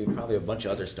there's going to be probably a bunch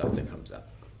of other stuff that comes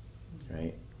up,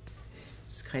 right?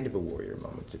 It's kind of a warrior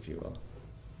moment, if you will.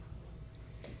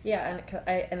 Yeah,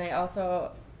 and I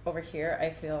also over here I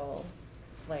feel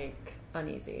like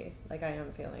uneasy. Like I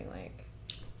am feeling like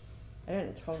I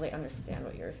didn't totally understand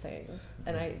what you were saying,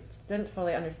 and I didn't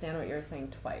totally understand what you were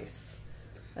saying twice.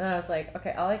 And then I was like,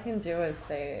 okay, all I can do is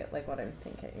say like what I'm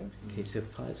thinking. Okay, so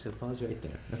pause right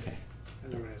there. Okay.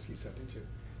 And I want to ask you something too.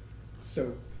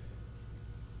 So,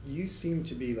 you seem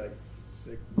to be like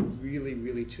really,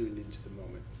 really tuned into the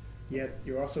moment. Yet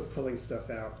you're also pulling stuff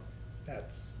out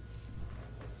that's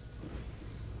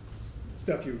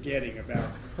stuff you're getting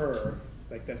about her,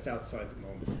 like that's outside the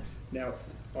moment. Now,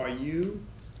 are you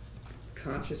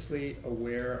consciously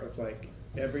aware of like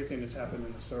everything that's happened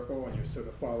in the circle, and you're sort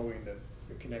of following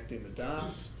you're connecting the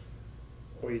dots,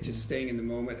 or you're just staying in the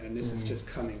moment and this is just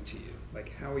coming to you?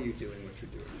 Like, how are you doing what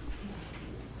you're doing?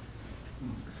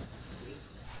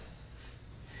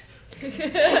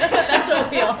 That's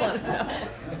what we all want to know.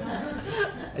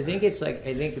 I think it's like,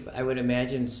 if I would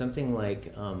imagine something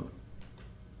like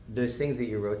those things that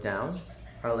you wrote down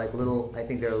are like little, I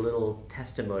think they're little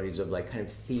testimonies of like kind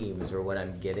of themes or what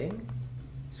I'm getting.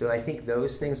 So I think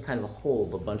those things kind of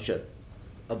hold a bunch of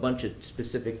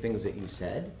specific things that you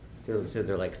said. So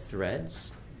they're like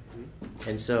threads.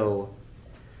 And so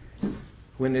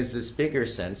when there's this bigger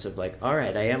sense of like, all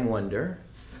right, I am wonder,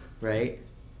 right?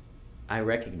 I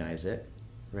recognize it,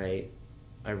 right?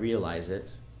 I realize it.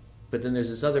 But then there's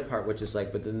this other part which is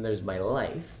like, but then there's my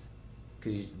life,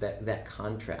 because that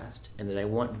contrast, and then I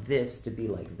want this to be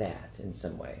like that in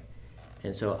some way.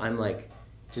 And so I'm like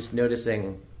just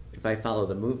noticing if I follow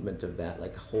the movement of that,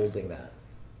 like holding that.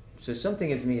 So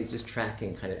something in me is just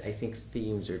tracking kind of, I think,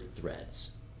 themes or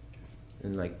threads,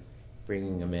 and like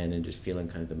bringing them in and just feeling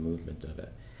kind of the movement of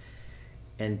it.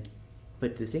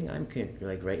 But the thing I'm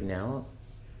like right now,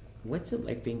 what's it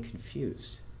like being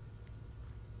confused?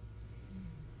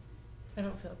 I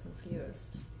don't feel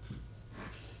confused.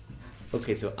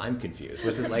 Okay, so I'm confused.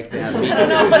 What's it like to have me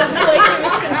confused?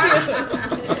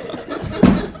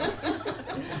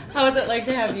 How is it like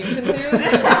to have you confused?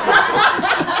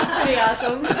 Pretty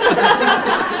awesome.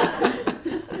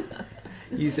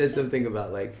 You said something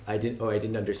about like I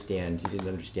didn't understand. You didn't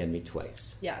understand me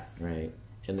twice. Yes. Right,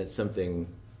 and that something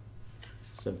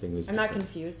was. I'm not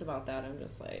confused about that. I'm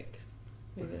just like,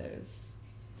 maybe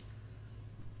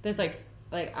there's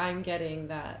like I'm getting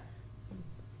that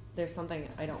there's something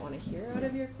I don't want to hear out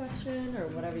of your question or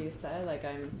whatever you said. Like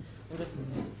I'm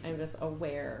just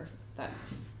aware that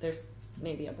there's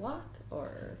maybe a block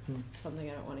or something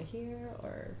I don't want to hear,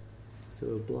 or so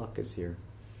a block is here.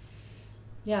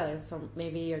 Yeah, there's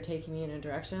maybe you're taking me in a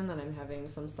direction that I'm having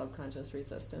some subconscious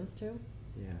resistance to.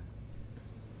 Yeah.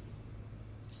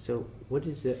 So what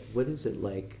is it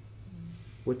like?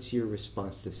 What's your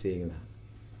response to seeing that?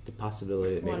 The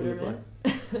possibility that maybe it was a block?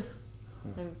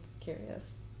 I'm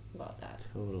curious about that.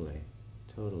 Totally.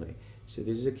 So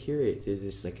there's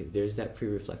there's that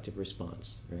pre-reflective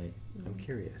response, right? Mm-hmm. I'm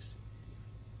curious.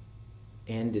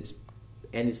 And it's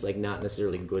like not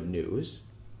necessarily good news,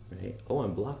 right? Oh,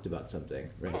 I'm blocked about something,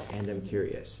 right? And I'm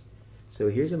curious. So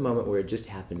here's a moment where it just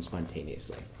happened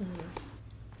spontaneously. Mm-hmm.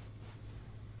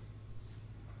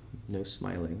 No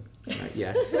smiling, not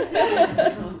yet.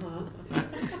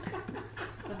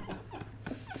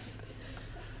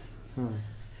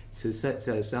 So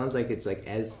it sounds like it's like,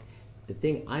 as the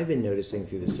thing I've been noticing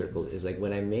through the circles is like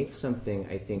when I make something,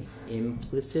 I think,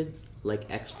 implicit, like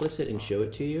explicit, and show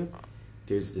it to you,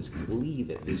 there's this glee,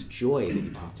 this joy that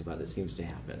you talked about that seems to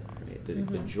happen, right?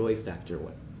 The joy factor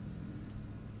one.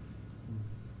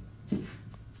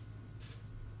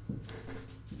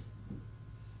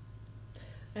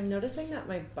 I'm noticing that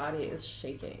my body is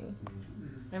shaking.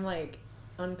 I'm like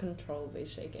uncontrollably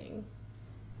shaking.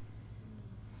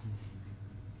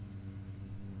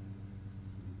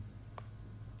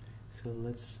 So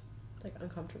let's... Like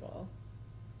uncomfortable.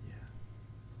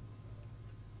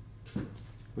 Yeah.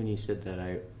 When you said that,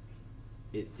 I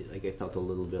felt a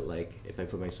little bit like if I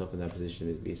put myself in that position,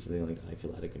 it'd be something like I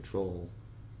feel out of control.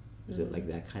 Is it like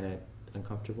that kind of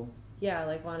uncomfortable? Yeah,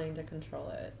 like wanting to control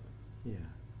it. Yeah.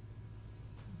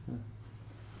 Huh.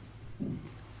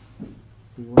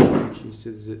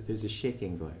 So there's a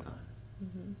shaking going on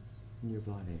in your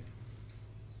body.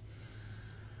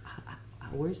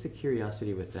 Where's the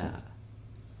curiosity with that?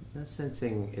 Not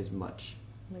sensing as much.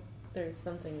 Like there's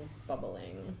something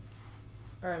bubbling.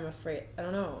 Or I'm afraid. I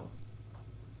don't know.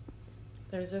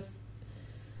 There's just...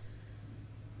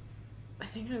 I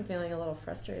think I'm feeling a little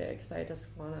frustrated because I just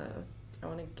want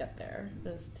to get there.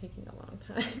 It's taking a long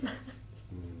time.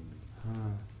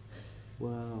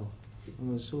 Wow.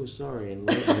 I'm so sorry.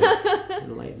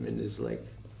 Enlightenment is like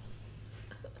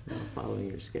not following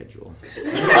your schedule.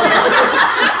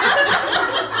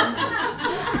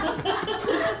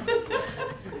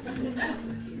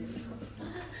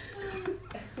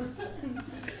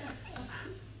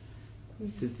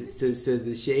 So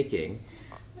the shaking,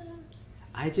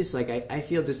 I just like I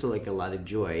feel just like a lot of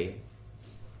joy,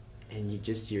 and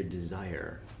your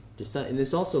desire. And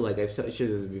it's also like I've shared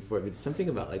this before, but something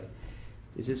about like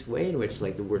there's this way in which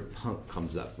like the word punk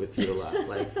comes up with you a lot.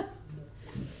 Like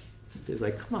there's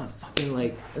like, come on, fucking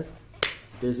like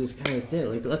there's this kind of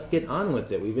thing. Like let's get on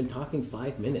with it. We've been talking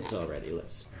 5 minutes already.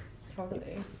 Let's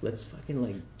fucking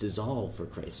like dissolve, for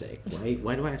Christ's sake.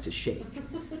 Why do I have to shake?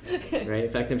 Right? In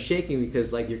fact, I'm shaking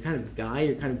because like you're kind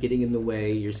of getting in the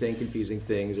way. You're saying confusing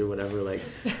things or whatever. Like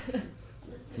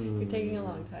you're taking a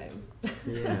long time.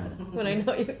 Yeah. When I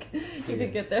know you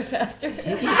could get there faster.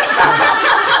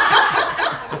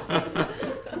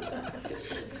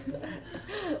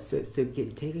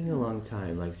 Taking a long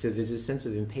time. Like so, there's a sense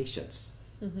of impatience.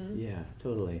 Mm-hmm. Yeah,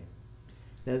 totally.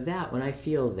 Now when I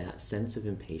feel that sense of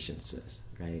impatience,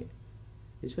 right,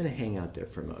 it's going to hang out there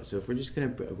for most. So if we're just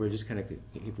kind of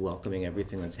keep welcoming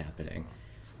everything that's happening,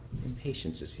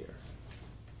 impatience is here.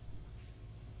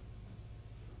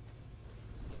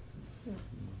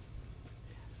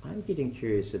 I'm getting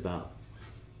curious about.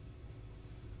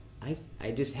 I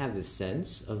just have this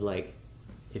sense of like,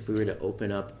 if we were to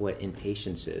open up what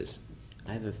impatience is,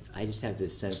 I just have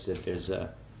this sense that there's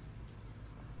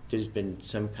been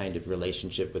some kind of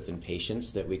relationship with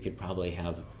impatience that we could probably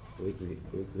have, we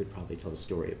could probably tell a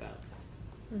story about.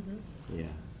 Mm-hmm. Yeah.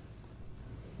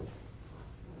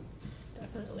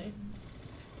 Definitely.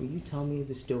 Will you tell me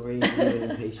the story of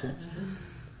impatience?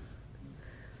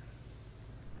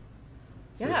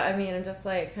 Yeah, I mean, I'm just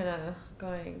like kind of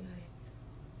going,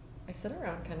 I sit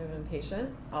around kind of impatient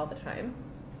all the time.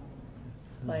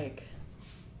 Like,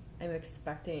 I'm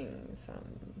expecting some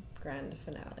grand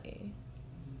finale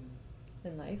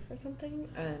in life or something,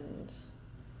 and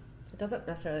it doesn't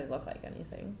necessarily look like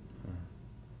anything,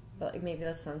 but like maybe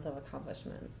the sense of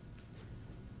accomplishment.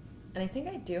 And I think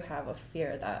I do have a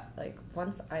fear that like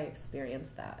once I experience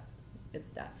that,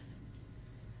 it's death.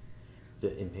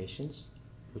 The impatience?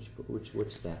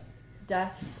 What's that?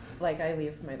 Death, like I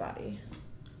leave my body,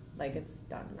 like it's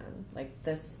done then. Like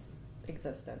this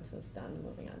existence is done,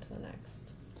 moving on to the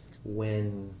next.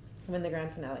 When the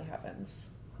grand finale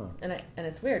happens. Huh. And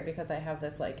it's weird because I have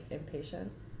this like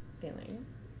impatient feeling,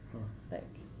 like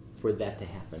for that to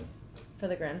happen. For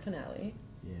the grand finale.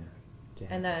 Yeah.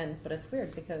 And then, but it's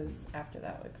weird because after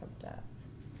that would come death.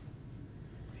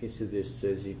 Okay, so this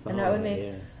says you follow. And that would make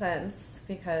sense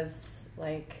because,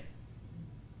 like,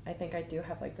 I think I do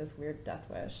have like this weird death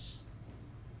wish,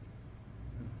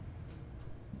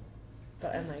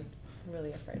 but I'm like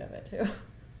really afraid of it too.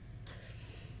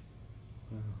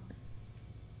 Wow.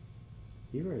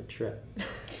 You were a trip.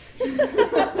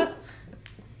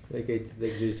 like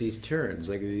there's these turns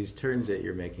that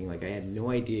you're making. Like I had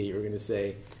no idea you were going to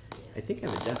say, I think I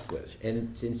have a death wish, and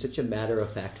it's in such a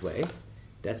matter-of-fact way.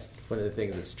 That's one of the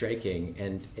things that's striking,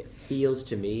 and it feels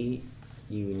to me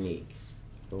unique.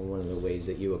 Or one of the ways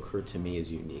that you occur to me is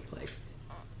unique. Like,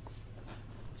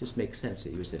 it just makes sense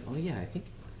that you would say, oh yeah, I think,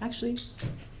 actually,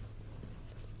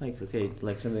 like, okay,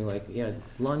 like something like, yeah,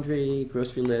 laundry,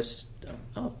 grocery list,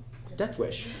 oh, death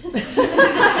wish. Something like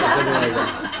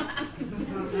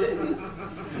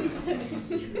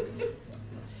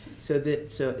that.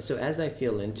 So as I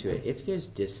feel into it, if there's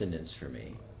dissonance for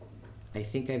me, I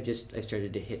think I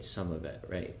started to hit some of it,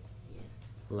 right?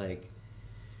 Like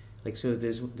so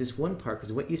there's this one part,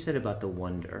 because what you said about the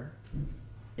wonder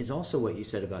is also what you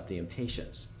said about the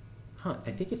impatience. I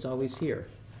think it's always here.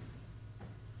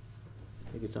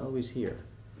 I think it's always here.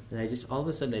 And I just, all of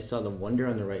a sudden I saw the wonder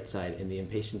on the right side and the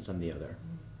impatience on the other.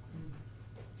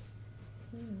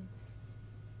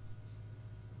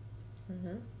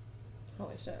 Mm-hmm.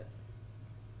 Holy shit.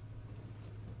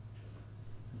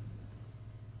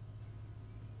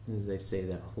 And as they say,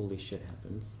 that holy shit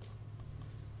happens.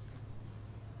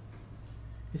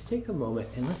 Let's take a moment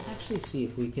and let's actually see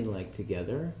if we can, like,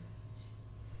 together,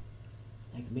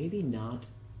 like, maybe not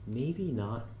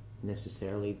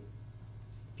necessarily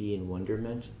be in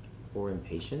wonderment or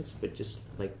impatience, but just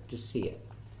see it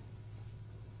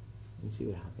and see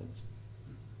what happens.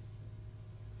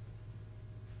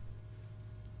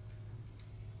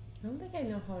 I don't think I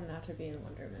know how not to be in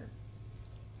wonderment.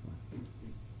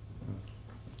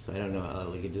 So I don't know,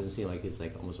 like, it doesn't seem like it's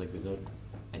like almost like there's no,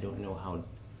 I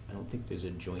don't think there's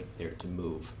a joint there to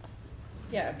move.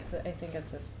 Yeah, because I think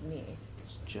it's just me.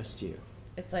 It's just you.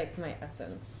 It's like my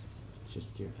essence. It's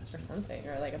just your essence. Or something,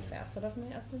 or like a facet of my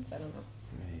essence, I don't know.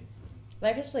 Right. But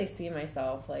I can actually see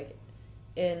myself like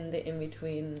in the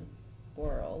in-between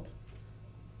world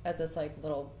as this like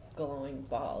little glowing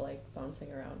ball like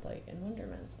bouncing around like in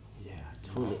wonderment. Yeah,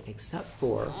 totally. Except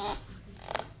for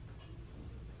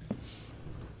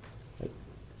like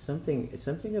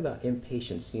something about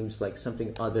impatience seems like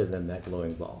something other than that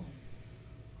glowing ball.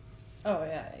 Oh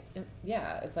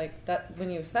yeah. It's like that.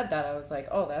 When you said that, I was like,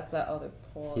 oh, that's that other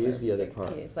whole. Here's the other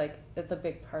part. Piece. Like it's a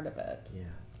big part of it. Yeah.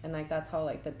 And like that's how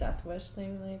like the death wish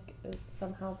thing like it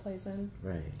somehow plays in.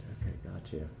 Right. Okay.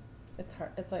 Got you. It's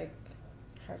hard. It's like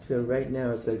hard. So right now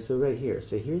it's like so right here.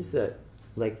 So here's the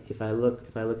like if I look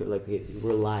at like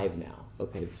we're live now.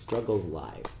 Okay, the struggle's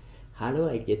live. How do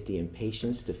I get the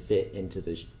impatience to fit into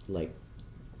this like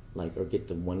or get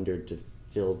the wonder to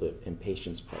fill the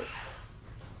impatience part?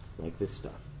 Like this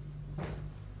stuff.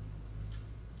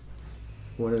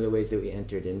 One of the ways that we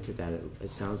entered into that,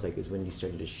 it sounds like, is when you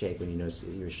started to shake, when you noticed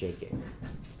that you were shaking,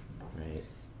 right?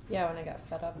 Yeah, when I got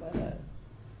fed up with it.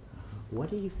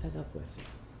 What are you fed up with?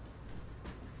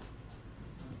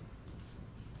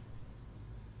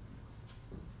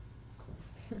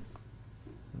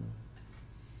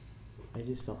 I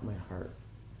just felt my heart.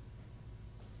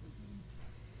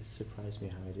 It surprised me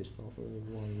how I just felt really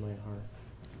warm in my heart.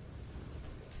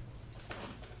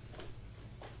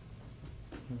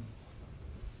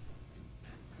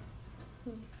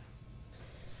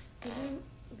 I think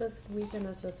this weekend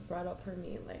has just brought up for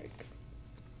me like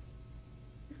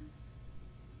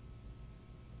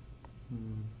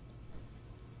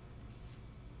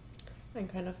I'm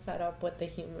kind of fed up with the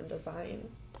human design.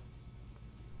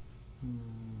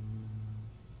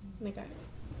 Like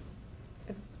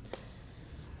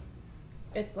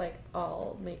it's like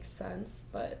all makes sense,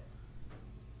 but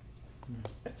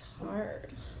it's hard.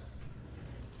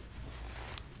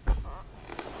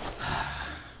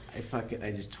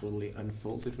 I just totally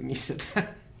unfolded when you said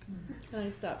that. And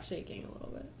I stopped shaking a little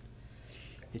bit.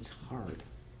 It's hard.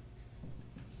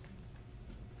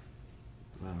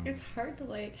 Wow. It's hard to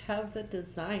like have the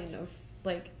design of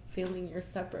like feeling you're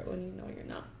separate when you know you're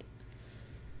not.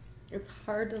 It's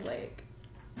hard to like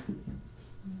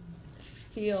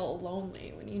feel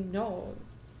lonely when you know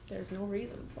there's no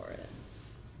reason for it.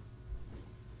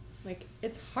 Like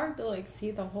it's hard to like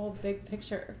see the whole big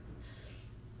picture.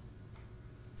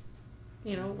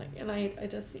 You know, like, and I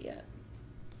just see it.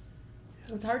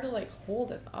 It's hard to like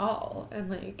hold it all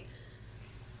and like,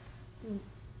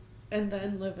 and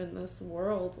then live in this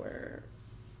world where,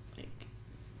 like,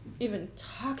 even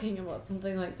talking about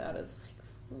something like that is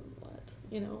like, what?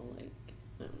 You know, like,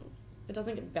 I don't know. It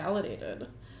doesn't get validated.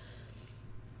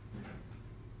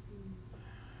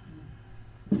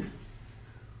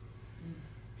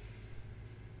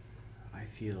 I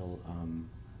feel,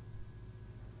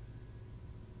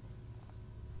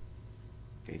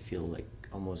 I feel like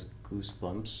almost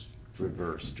goosebumps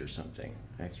reversed or something.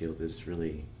 I feel this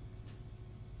really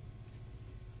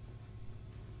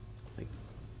like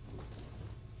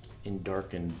in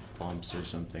darkened bumps or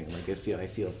something. Like I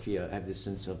have this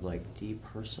sense of like a deep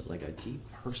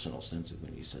personal sense of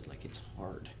when you said like it's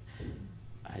hard.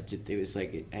 It was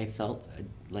like I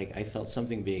felt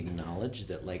something being acknowledged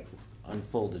that like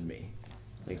unfolded me.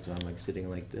 Like so I'm like sitting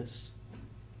like this.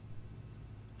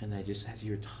 And I just, as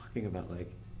you were talking about,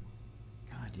 like,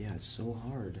 God, yeah, it's so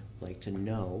hard, like, to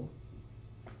know,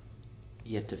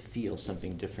 yet to feel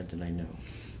something different than I know.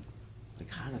 Like,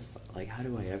 how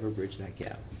do I ever bridge that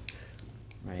gap,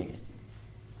 right?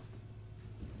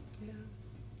 Yeah.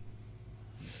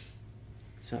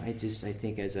 So I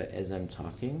think as I'm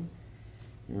talking,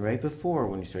 right before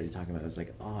when you started talking about it, I was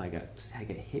like, oh, I got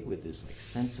hit with this like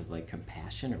sense of like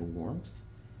compassion or warmth.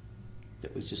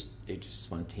 That was just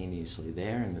spontaneously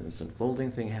there, and then this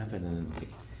unfolding thing happened, and then like,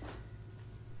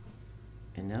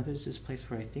 and now there's this place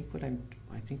where I think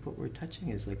what we're touching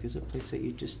is like there's a place that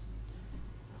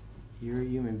you're a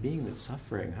human being that's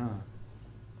suffering, huh?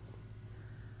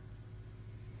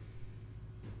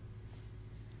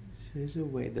 So there's a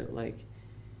way that like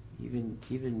even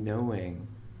knowing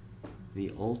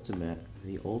the ultimate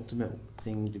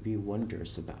thing to be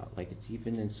wondrous about, like it's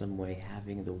even in some way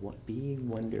having being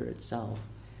wonder itself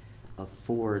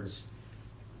affords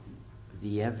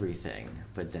the everything,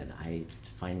 but then I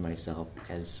find myself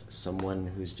as someone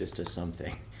who's just a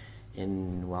something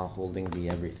while holding the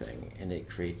everything, and it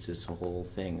creates this whole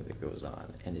thing that goes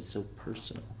on, and it's so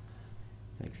personal.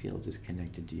 I feel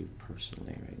disconnected to you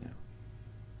personally right now.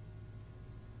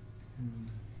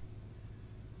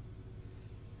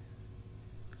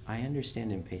 I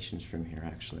understand impatience from here,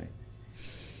 actually,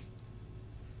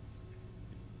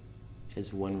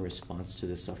 as one response to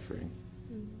the suffering.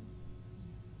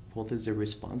 Both as a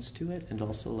response to it and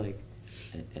also like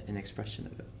an expression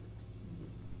of it.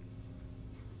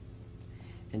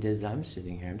 And as I'm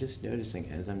sitting here, I'm just noticing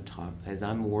as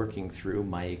I'm working through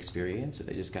my experience that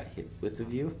I just got hit with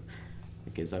of you,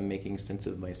 like as I'm making sense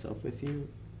of myself with you,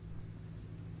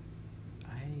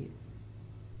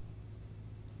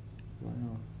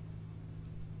 Wow.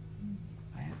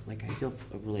 I feel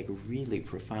like really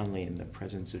profoundly in the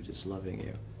presence of just loving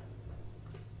you.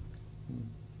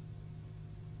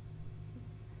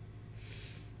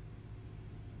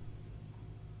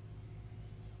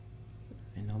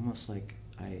 And almost like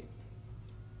I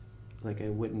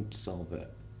wouldn't solve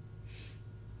it,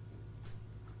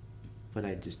 but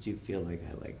I just do feel like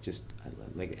I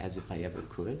as if I ever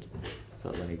could,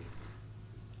 but like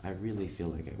I really feel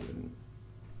like I wouldn't.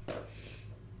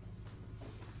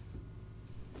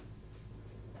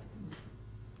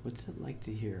 What's it like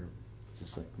to hear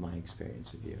just like my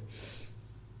experience of you?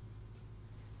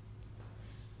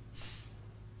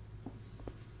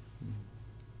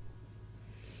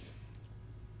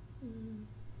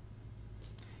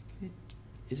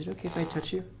 Is it okay if I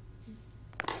touch you?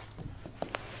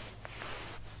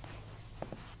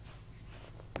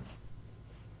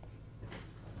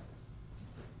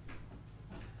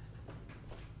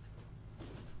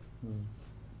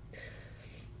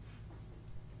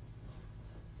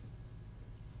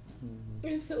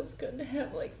 It feels good to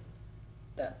have like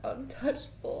that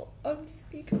untouchable,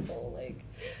 unspeakable like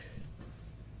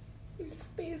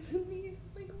space in me,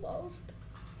 like loved,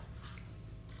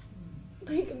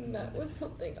 like met with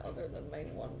something other than my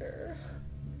wonder,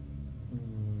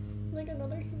 like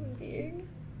another human being,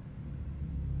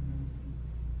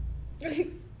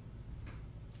 like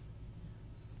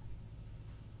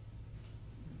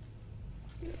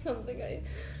something I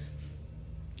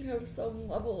have some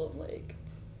level of like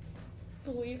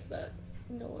belief that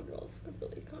no one else would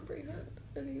really comprehend,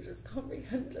 and you just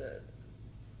comprehended it.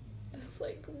 This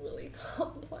like really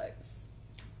complex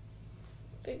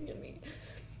thing in me.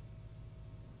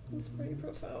 It's pretty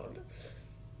profound.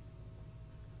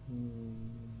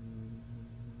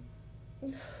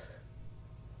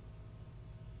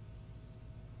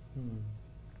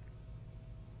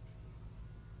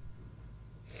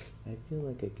 I feel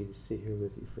like I could just sit here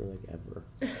with you for like ever.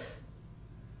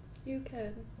 You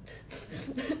can.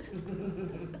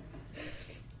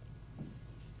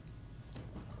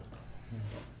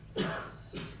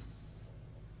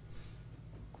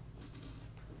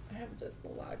 I have just a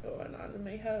lot going on in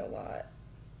my head, a lot.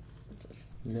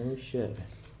 Just No shit.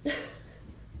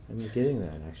 I'm getting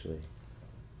that actually.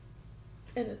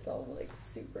 and it's all like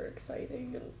super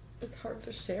exciting, and it's hard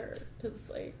to share because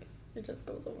like it just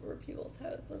goes over people's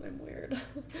heads, and I'm weird.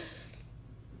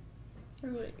 Or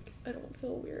like I don't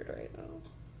feel weird right now.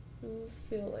 I just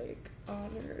feel like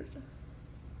honored.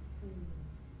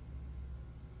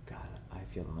 God, I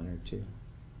feel honored too.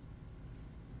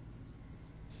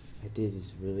 I did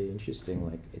is really interesting.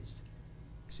 Like it's,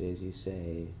 actually, as you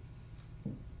say,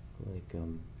 like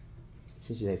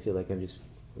essentially I feel like I'm just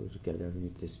together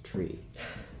underneath this tree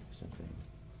or something.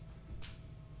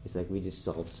 It's like we just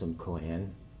solved some koan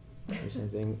or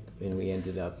something, and we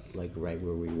ended up like right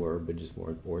where we were, but just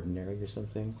more ordinary or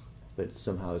something. But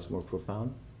somehow it's more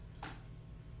profound.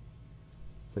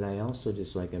 But I also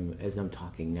just like as I'm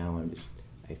talking now,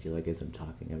 I feel like as I'm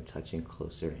talking, I'm touching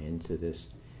closer into this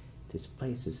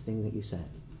place, this thing that you said.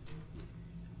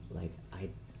 Like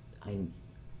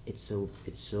it's so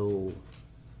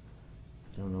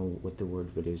I don't know what the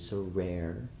word, but it's so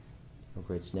rare,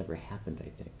 or it's never happened, I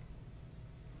think.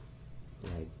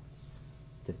 Like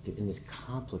in this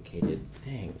complicated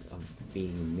thing of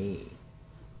being me,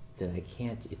 that I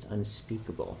can't, it's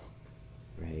unspeakable,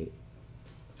 right?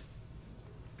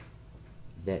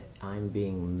 That I'm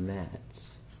being met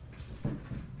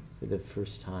for the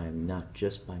first time, not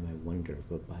just by my wonder,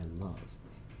 but by love.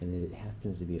 And that it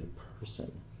happens to be a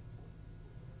person.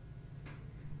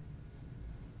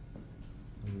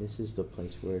 And this is the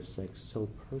place where it's like so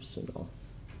personal.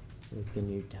 Like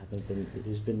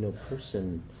there's been no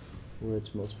person where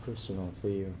it's most personal for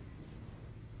you.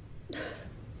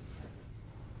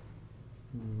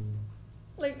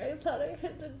 Like I thought I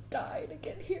had to die to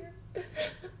get here.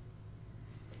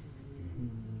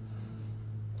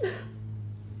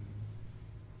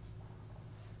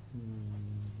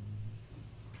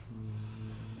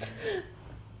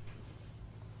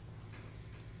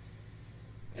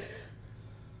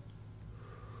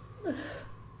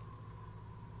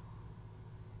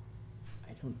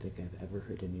 I don't think I've ever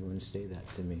heard anyone say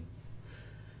that to me.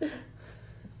 I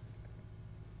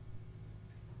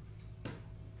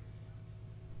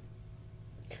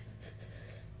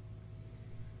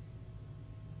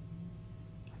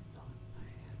thought I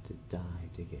had to die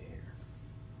to get here.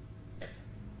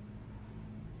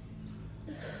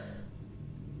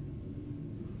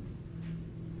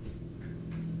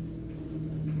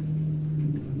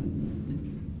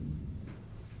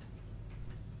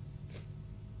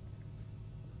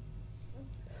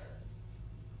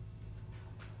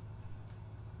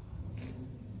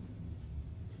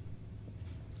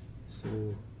 So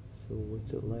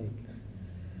what's it like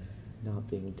not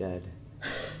being dead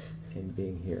and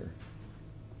being here?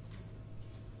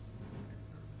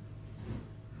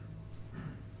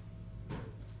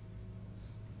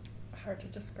 Hard to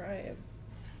describe.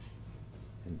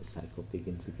 And the cycle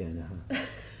begins again, huh?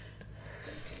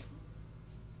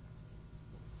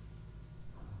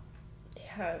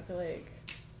 Yeah, I feel like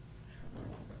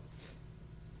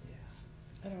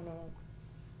Yeah, I don't know.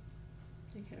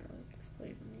 You can't really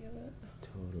explain any of it.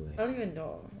 totally. I don't even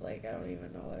know. Like, I don't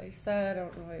even know what I said. I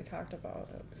don't know what I talked about.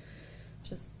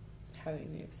 Just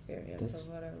having the experience of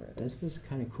whatever it That's is. what's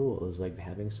kind of cool, is like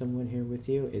having someone here with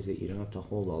you, is that you don't have to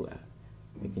hold all that.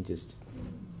 You can just,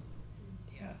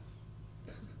 Yeah.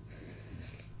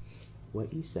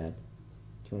 what you said.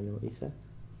 Do you want to know what you said?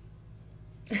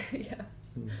 Yeah.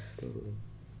 Totally.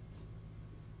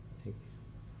 Like,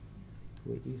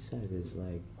 what you said is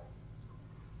like,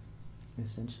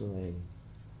 essentially,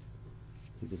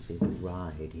 you could say the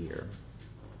ride here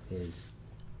is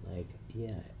like,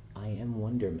 yeah, I am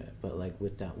wonderment, but like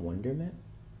with that wonderment,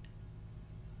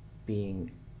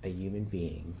 being a human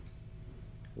being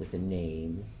with a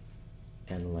name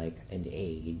and like an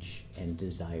age and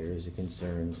desires and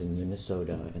concerns in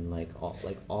Minnesota and like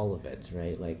all of it,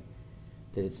 right? Like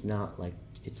that it's not like,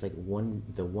 it's like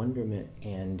the wonderment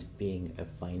and being a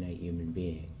finite human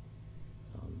being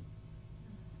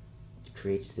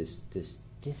creates this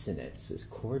dissonance, this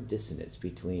core dissonance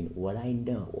between what I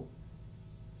know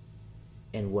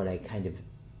and what I kind of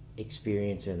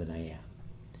experience or that I am.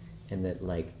 And that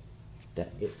like,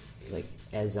 that it, like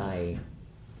as I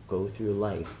go through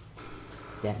life,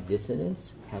 that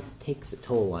dissonance takes a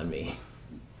toll on me.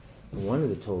 And one of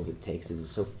the tolls it takes is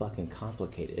it's so fucking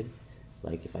complicated.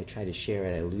 Like if I try to share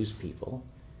it, I lose people,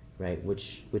 right?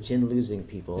 Which in losing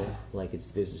people, like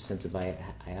there's a sense of I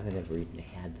haven't ever even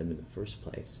had them in the first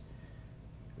place,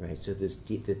 right? So the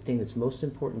thing that's most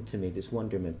important to me, this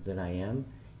wonderment that I am,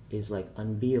 is like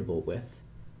unbeable with.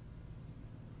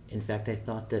 In fact, I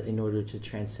thought that in order to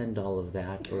transcend all of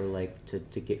that, or like to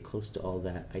get close to all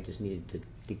that, I just needed to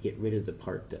get rid of the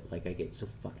part that like I get so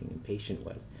fucking impatient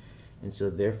with. And so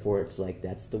therefore it's like,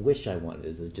 that's the wish I wanted,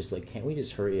 is it just like, can't we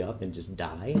just hurry up and just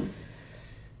die?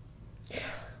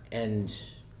 And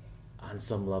on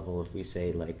some level, if we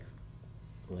say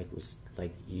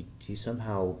you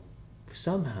somehow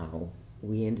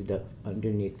we ended up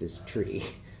underneath this tree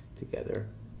together,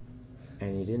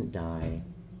 and you didn't die,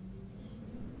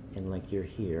 and like you're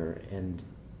here, and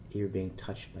you're being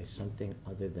touched by something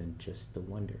other than just the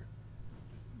wonder.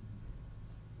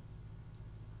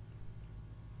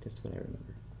 That's what I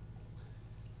remember.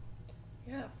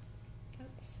 Yeah.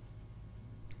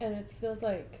 And it feels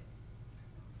like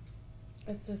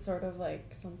it's just sort of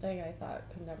like something I thought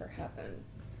could never happen.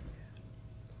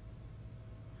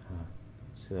 Huh.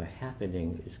 So a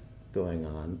happening is going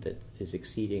on that is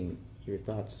exceeding your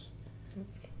thoughts.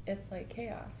 It's like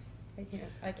chaos.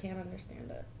 I can't understand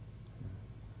it.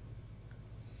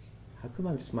 How come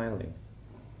I'm smiling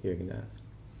hearing that?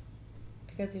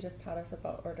 Because you just taught us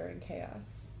about order and chaos.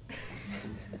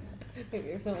 Maybe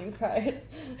you're feeling pride.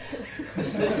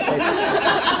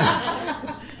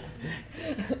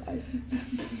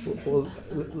 Well,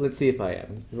 let's see if I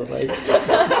am.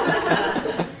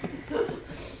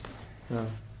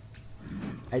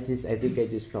 I think I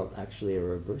just felt actually a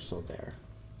reversal there,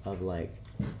 of like,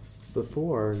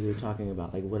 before you were talking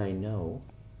about like what I know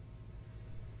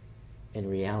in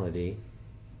reality,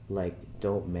 like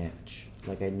don't match.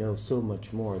 Like I know so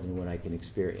much more than what I can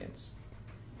experience.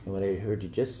 And what I heard you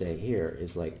just say here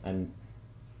is like I'm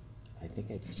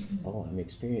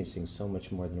experiencing so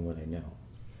much more than what I know.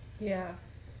 Yeah.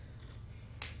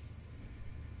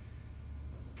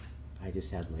 I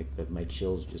just had like my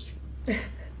chills just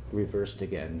reversed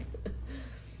again.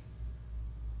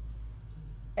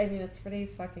 I mean, it's pretty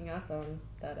fucking awesome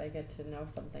that I get to know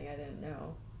something I didn't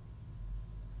know.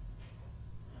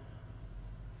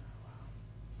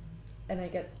 And I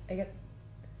get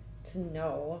to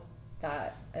know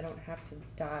that I don't have to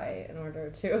die in order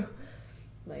to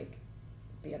like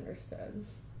be understood,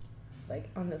 like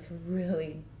on this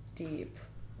really deep,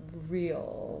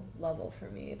 real level for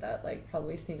me that like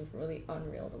probably seems really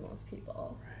unreal to most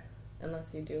people, right?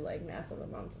 Unless you do like massive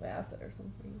amounts of acid or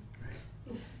something.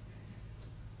 Right.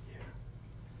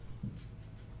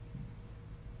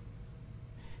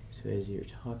 So as you're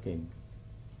talking,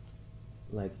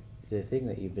 like the thing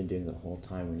that you've been doing the whole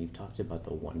time when you've talked about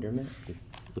the wonderment, you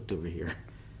looked over here.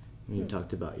 When you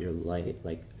talked about your light,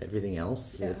 like everything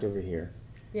else, you looked over here.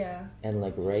 Yeah. And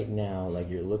like right now, like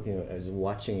you're looking, I was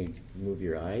watching you move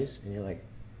your eyes, and you're like,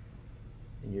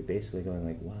 and you're basically going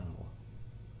like, wow.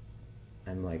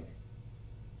 I'm like,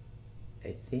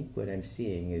 I think what I'm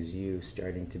seeing is you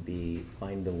starting to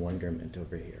find the wonderment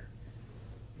over here.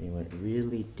 And you went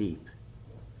really deep.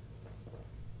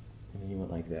 And then you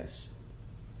went like this.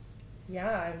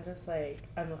 Yeah, I'm just like,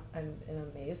 I'm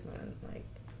in amazement. Like,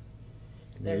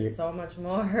 Now there's so much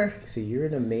more. So you're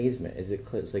in amazement. Is it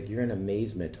clear? It's like you're in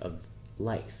amazement of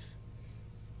life.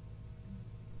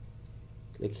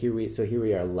 Like here we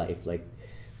are, life, like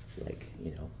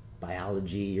you know,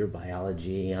 biology, you're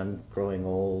biology, I'm growing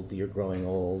old, you're growing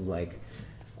old, like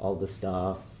all the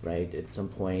stuff, right? At some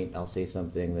point I'll say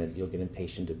something that you'll get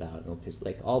impatient about, and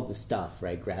like all the stuff,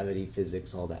 right? Gravity,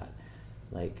 physics, all that.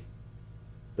 Like,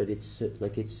 but it's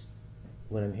like, it's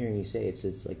what I'm hearing you say, it's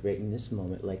like right in this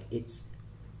moment, like it's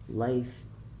life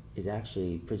is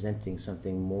actually presenting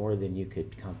something more than you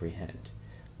could comprehend.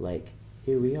 Like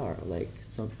here we are, like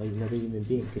another human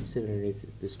being could sit underneath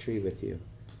this tree with you.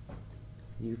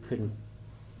 You couldn't,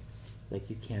 like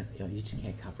you can't, you know, you just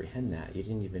can't comprehend that. You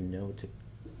didn't even know to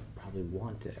probably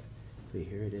want it, but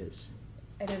here it is.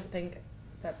 I didn't think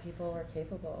that people were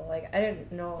capable. Like, I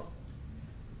didn't know.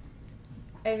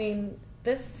 I mean,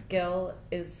 this skill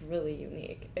is really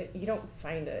unique. You don't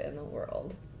find it in the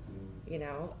world, you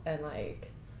know? And,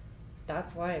 like,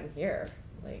 that's why I'm here.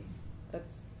 Like,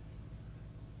 that's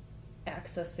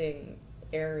accessing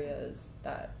areas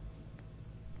that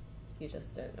you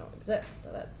just didn't know exist. So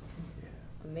that's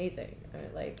amazing. I mean,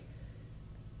 like,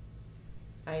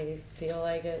 I feel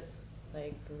like it,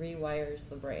 like, rewires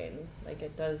the brain. Like,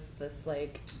 it does this,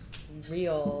 like,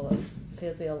 real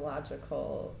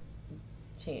physiological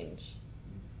change.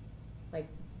 Like,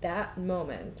 that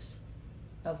moment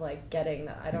of, like, getting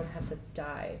that I don't have to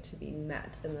die to be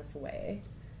met in this way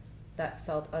that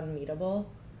felt unmeetable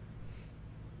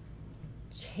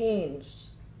changed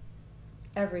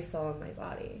every cell in my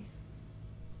body.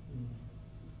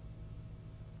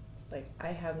 Like, I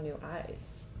have new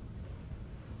eyes.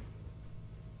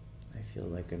 I feel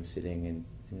like I'm sitting and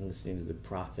listening to the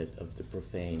prophet of the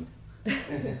profane.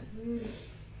 Mm-hmm.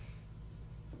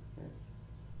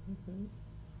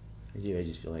 I do. I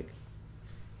just feel like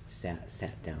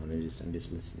sat down and I'm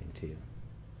just listening to you.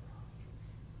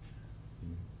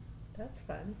 That's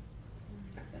fun.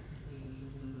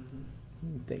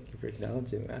 Thank you for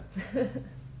acknowledging that. It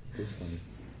is fun.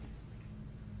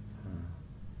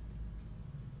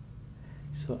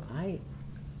 So I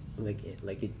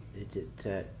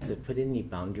to put any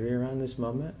boundary around this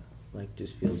moment, like,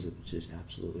 just feels just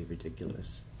absolutely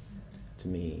ridiculous to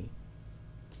me.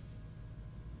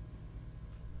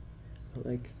 But,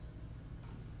 like,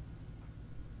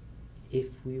 if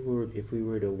we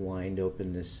were to wind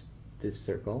open this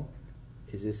circle,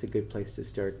 is this a good place to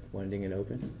start winding it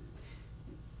open?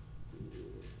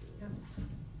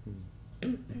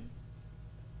 Yeah.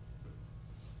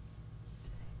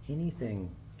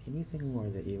 Anything more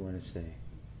that you want to say?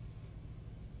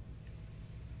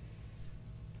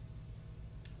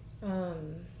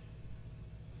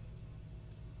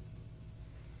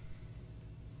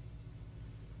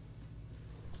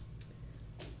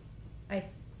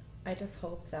 I just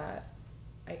hope that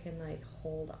I can, like,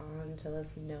 hold on to this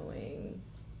knowing.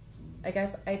 I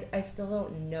guess I still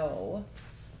don't know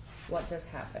what just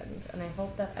happened, and I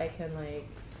hope that I can, like,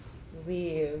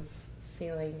 leave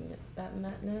feeling that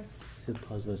metness. So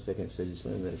pause 1 second. So just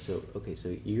one minute. So okay.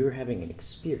 So you're having an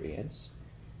experience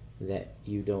that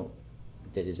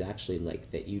is actually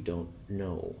like that you don't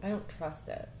know. I don't trust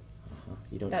it.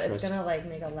 You don't that trust it's gonna, like,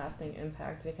 make a lasting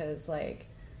impact, because, like,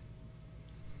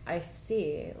 I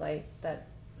see, like, that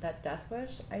death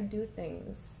wish. I do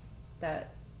things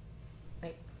that,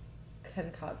 like,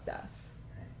 can cause death,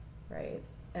 right?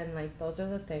 And, like, those are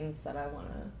the things that I want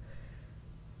to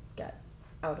get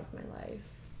out of my life.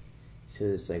 So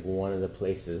it's like one of the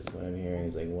places, what I'm hearing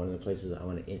is like one of the places I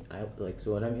want to,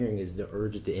 so what I'm hearing is the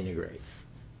urge to integrate.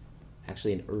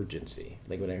 Actually an urgency.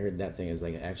 Like when I heard that thing is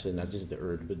like actually not just the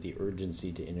urge, but the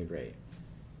urgency to integrate.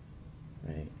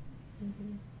 Right?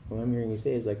 Mm-hmm. What I'm hearing you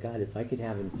say is like, God, if I could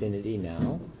have infinity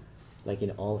now, like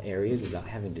in all areas without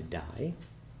having to die,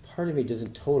 part of me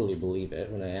doesn't totally believe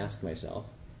it when I ask myself.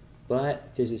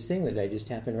 But there's this thing that I just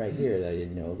happened right here that I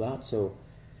didn't know about, so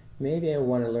maybe I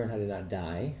want to learn how to not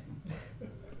die,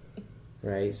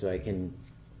 right? So I can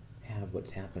have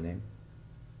what's happening.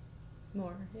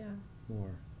 More, yeah. More.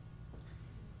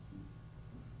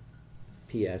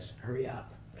 P.S. Hurry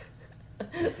up.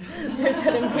 There's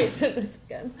that impatience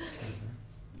again.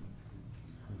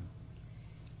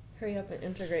 Hurry up and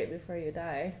integrate before you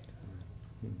die.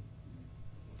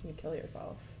 You kill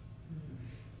yourself.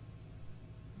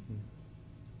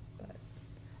 But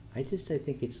I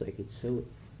think it's like, it's so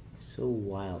so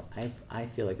wild. I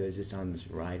feel like I was just on this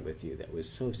ride with you that was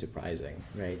so surprising,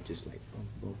 right? Just like, boom,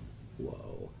 boom,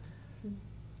 whoa.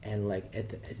 And like, I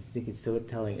think it's so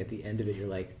telling, at the end of it, you're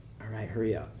like, all right,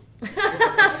 hurry up.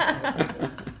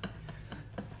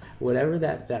 Whatever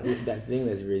that thing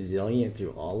that's resilient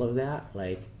through all of that,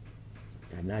 like,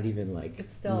 I'm not even like,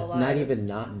 It's still alive. not even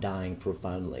not dying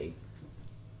profoundly,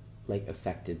 like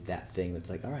affected that thing that's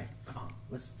like, all right, come on,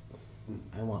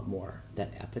 I want more.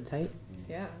 That appetite.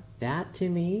 Yeah. That to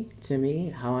me,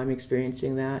 how I'm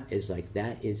experiencing that is like,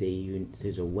 that is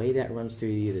there's a way that runs through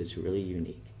you that's really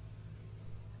unique.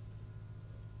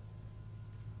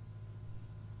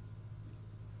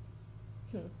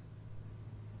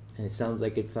 And it sounds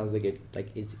like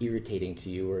it's irritating to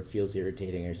you, or it feels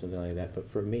irritating or something like that. But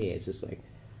for me, it's just like,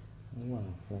 oh, wow,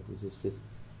 like this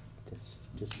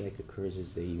just like occurs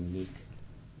as a unique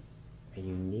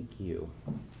you.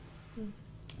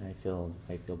 I feel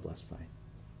blessed by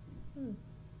it.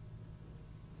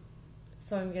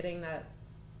 So I'm getting that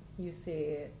you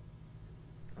see.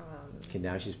 Okay,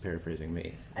 now she's paraphrasing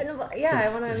me. I know, but yeah, I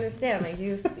want to understand. Like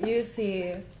you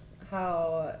see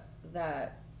how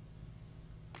that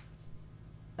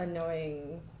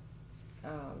annoying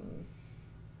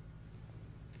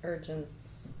urgence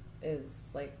is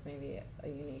like maybe a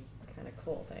unique kind of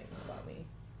cool thing about me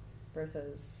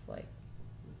versus like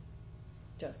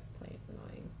just plain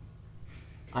annoying.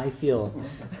 I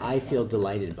feel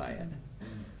delighted by it.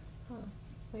 Huh.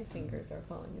 My fingers are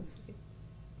falling asleep.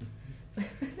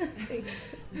 Thanks.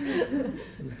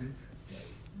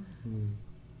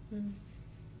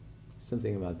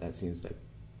 Something about that seems like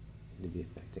to be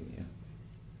affecting you.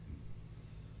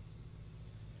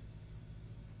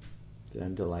 That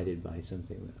I'm delighted by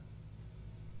something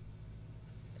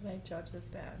That I judge as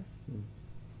bad.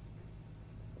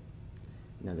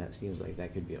 Now that seems like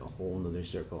that could be a whole nother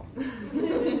circle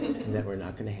that we're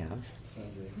not going to have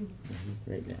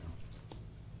right now.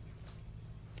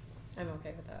 I'm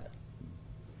okay with that.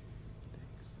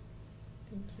 Thanks.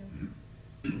 Thank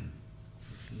you.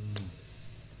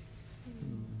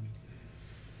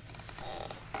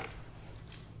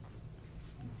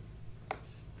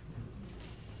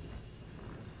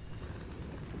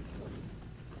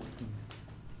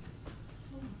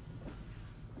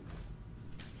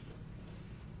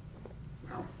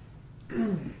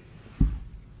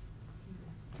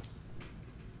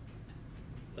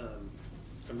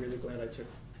 I'm really glad I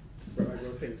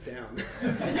wrote things down.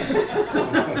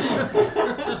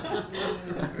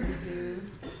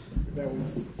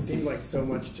 Seemed like so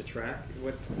much to track.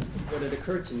 What had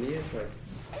occurred to me is like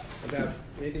about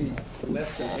maybe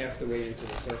less than half the way into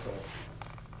the circle,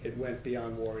 it went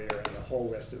beyond warrior, and the whole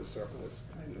rest of the circle was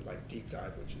kind of like deep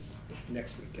dive, which is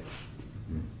next weekend.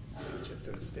 It just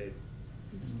sort of stayed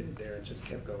there and just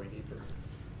kept going deeper.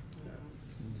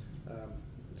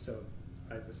 So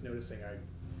I was noticing I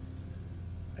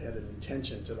had an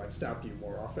intention to like stop you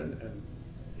more often, and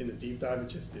in a deep dive it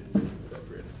just didn't seem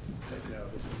appropriate. It's like, no,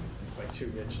 it's like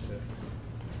too rich to,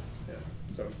 yeah.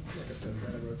 So like I said,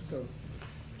 I wrote, so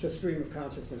just stream of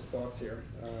consciousness thoughts here.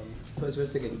 Pause for a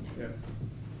second. Yeah.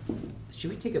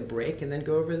 Should we take a break and then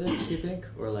go over this, you think?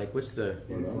 Or like, what's the...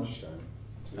 lunchtime.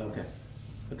 Okay.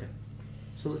 Okay.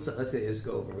 So let's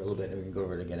go over a little bit, and we can go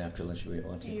over it again after lunch if we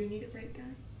want to. Do you need a break, Guy?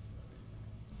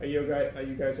 Are you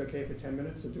guys okay for 10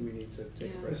 minutes, or do we need to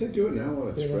take a I break? say do it now while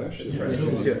it's fresh. It's fresh.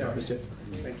 Let's do it. No. Let's do it.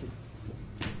 Thank you.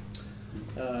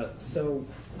 So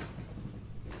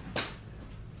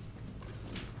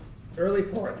early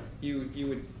part, you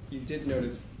did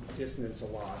notice dissonance a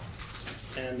lot,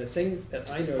 and the thing that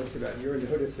I noticed about your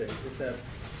noticing is that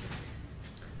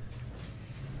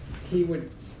he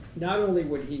would not only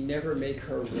would he never make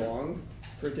her wrong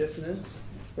for dissonance,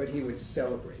 but he would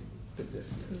celebrate the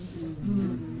dissonance.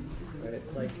 Right?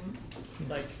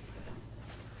 Like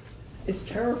it's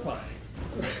terrifying.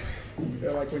 You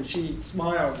know, like when she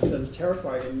smiled, it was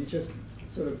terrifying, and you just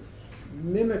sort of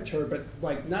mimicked her, but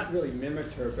like not really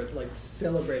mimicked her, but like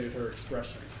celebrated her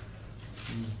expression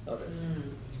of it.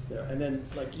 Yeah, and then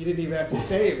like you didn't even have to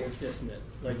say it was dissonant.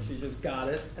 Like she just got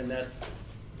it, and that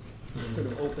sort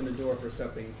of opened the door for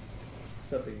something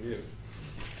new.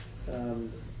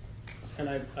 And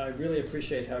I really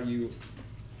appreciate how you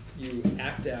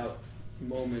act out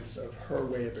moments of her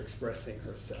way of expressing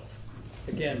herself.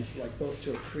 Again, like both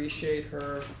to appreciate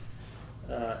her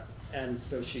and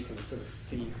so she can sort of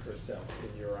see herself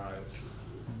in your eyes.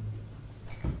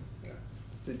 Yeah.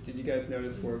 Did you guys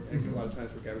notice a lot of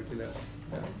times where Guy would do that?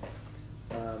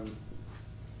 Yeah.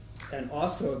 And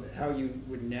also how you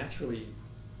would naturally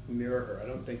mirror her. I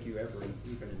don't think you ever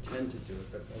even intend to do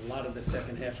it, but a lot of the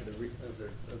second half of the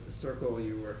circle,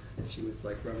 she was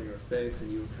like rubbing her face,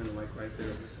 and you were kind of like right there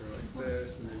with her like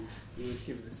this, and then you would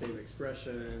give her the same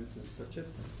expressions, and so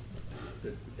just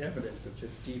the evidence of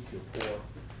just deep rapport.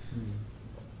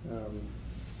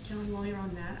 John, while you're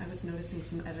on that, I was noticing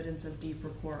some evidence of deep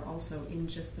rapport also in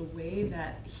just the way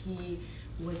that he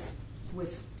was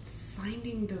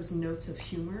finding those notes of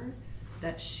humor.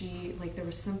 That she, like, there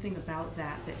was something about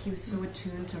that he was so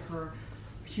attuned to her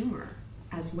humor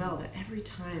as well, that every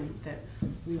time that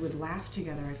we would laugh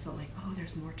together, I felt like, oh,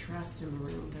 there's more trust in the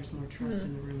room, there's more trust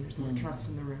in the room, there's more trust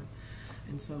in the room.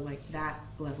 And so, like, that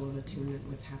level of attunement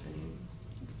was happening,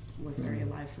 was very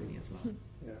alive for me as well.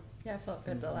 Yeah. Yeah, I felt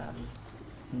good to laugh.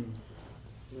 I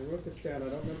wrote this down. I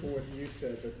don't remember what you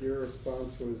said, but your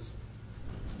response was,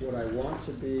 what I want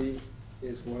to be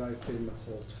is what I've been the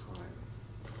whole time.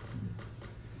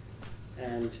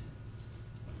 And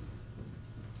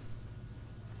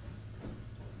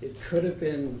it could have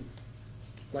been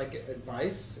like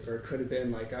advice, or it could have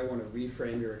been like, I want to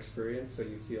reframe your experience so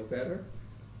you feel better.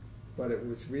 But it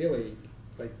was really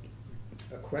like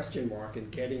a question mark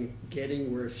and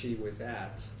getting where she was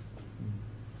at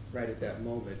right at that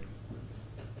moment,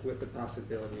 with the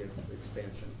possibility of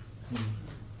expansion.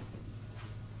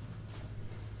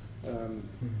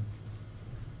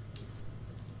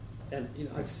 And you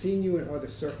know, I've seen you in other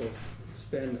circles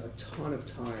spend a ton of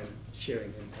time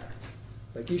sharing impact.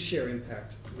 Like, you share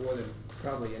impact more than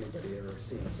probably anybody ever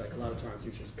seen. It's like a lot of times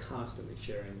you're just constantly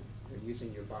sharing, you're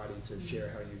using your body to share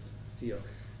how you feel.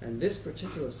 And this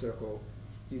particular circle,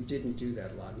 you didn't do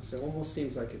that a lot. And so it almost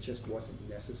seems like it just wasn't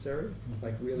necessary.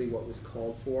 Like, really what was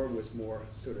called for was more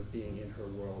sort of being in her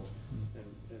world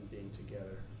and being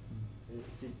together.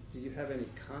 Do you have any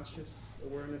conscious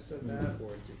awareness of that,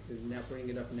 or do you now bring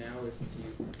it up now? Do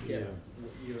you get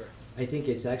your? I think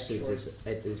it's actually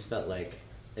it just felt like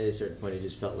at a certain point it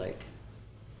just felt like,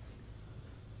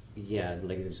 yeah,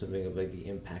 like there's something of like the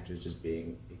impact was just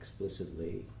being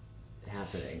explicitly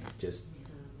happening, just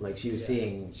like she was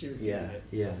seeing. She was getting it.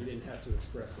 Yeah. You didn't have to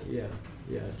express it.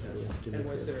 Yeah. And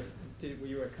was there? Were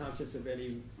you conscious of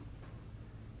any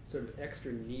sort of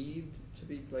extra need to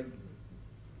be like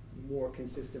more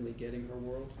consistently getting her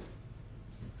world?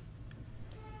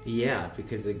 Yeah,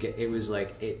 because it was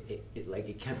like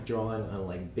it kept drawing on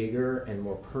like bigger and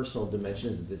more personal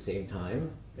dimensions at the same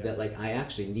time. That like I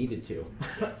actually needed to,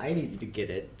 I needed to get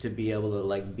it to be able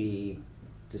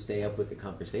to stay up with the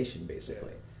conversation,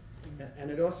 basically. Yeah. And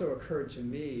it also occurred to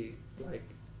me, like,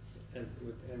 and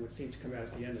what seemed to come out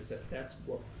at the end is that that's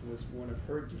what was one of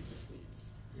her deepest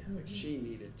needs. Yeah. Like, she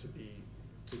needed to be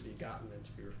gotten and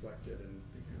to be reflected, and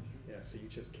so you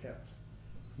just kept.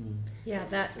 Yeah,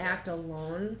 that act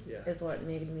alone is what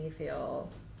made me feel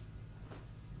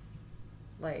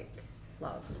like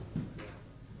loved.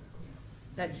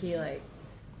 That he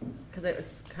because it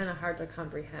was kind of hard to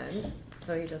comprehend,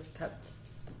 so he just kept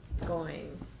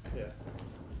going. Yeah.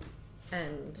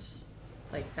 And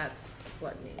that's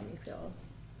what made me feel.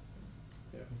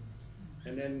 Yeah.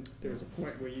 And then there was a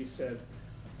point where you said,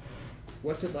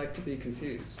 "What's it like to be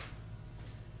confused?"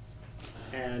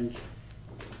 And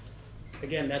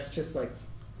again, that's just like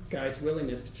Guy's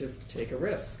willingness to just take a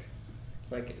risk.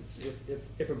 Like,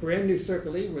 if a brand new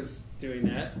circlee was doing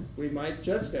that, we might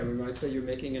judge them. We might say you're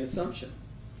making an assumption.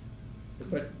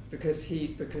 But because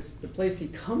the place he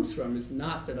comes from is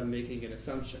not that I'm making an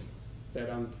assumption, it's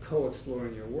that I'm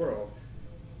co-exploring your world.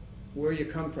 Where you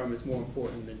come from is more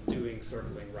important than doing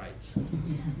circling right.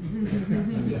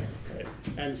 Okay.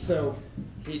 And so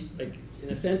he, like, in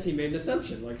a sense, he made an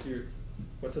assumption, like,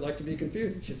 what's it like to be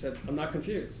confused? And she said, I'm not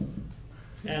confused.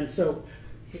 And so,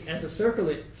 as a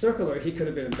circler, he could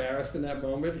have been embarrassed in that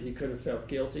moment. He could have felt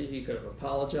guilty. He could have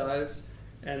apologized.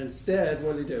 And instead,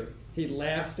 what did he do? He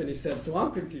laughed and he said, so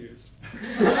I'm confused.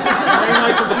 Why am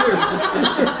I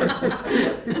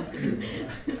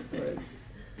confused? Right.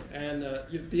 And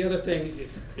the other thing,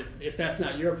 if that's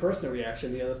not your personal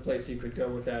reaction, the other place you could go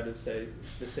with that is say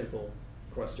the simple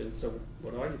question, so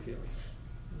what are you feeling?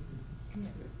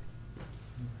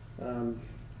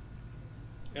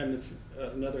 And it's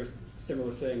another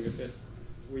similar thing,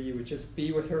 where you would just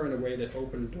be with her in a way that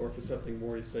opened the door for something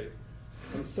more. You say,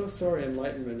 I'm so sorry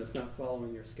enlightenment is not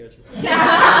following your schedule.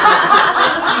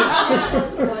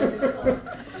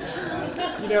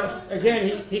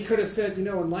 Again, he could have said,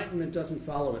 enlightenment doesn't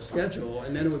follow a schedule,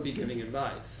 and then it would be giving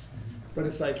advice. But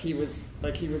it's like he was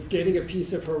getting a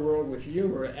piece of her world with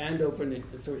humor and opening,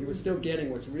 so he was still getting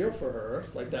what's real for her,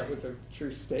 like that was a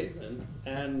true statement,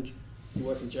 and he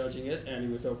wasn't judging it, and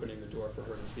he was opening the door for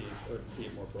her to see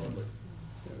it more broadly.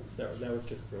 That was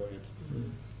just brilliant.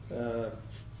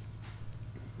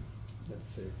 let's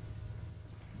see.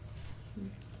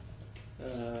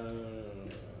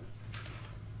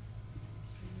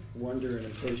 Wonder and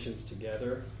impatience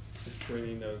together. Just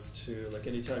bringing those two, like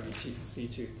anytime you see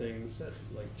two things that,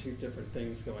 like two different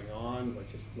things going on,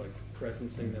 like just like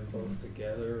presencing them both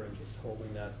together and just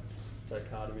holding that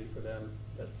dichotomy for them.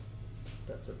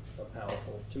 That's a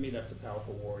powerful, to me that's a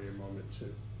powerful warrior moment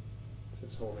too.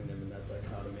 Just holding them in that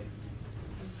dichotomy.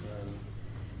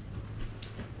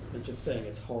 And just saying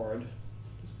it's hard,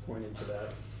 just pointing to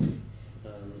that.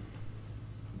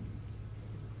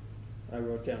 I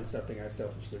wrote down something I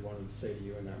selfishly wanted to say to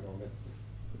you in that moment,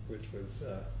 which was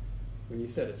when you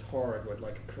said it's hard, what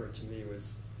like occurred to me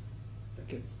was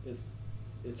like it's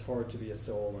hard to be a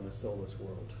soul in a soulless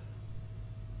world,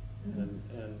 and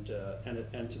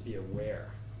to be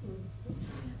aware,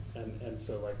 and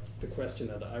so like the question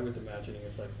that I was imagining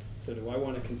is like, so do I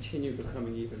want to continue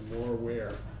becoming even more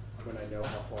aware when I know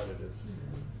how hard it is?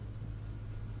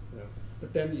 You know,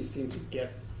 but then you seem to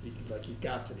get you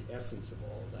got to the essence of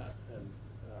all of that,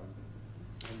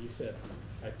 and you said,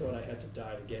 I thought I had to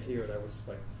die to get here. That was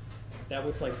like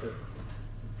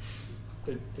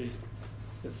the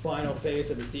final phase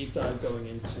of the deep dive going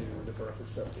into the birth of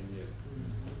something new.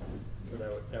 So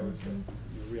that was you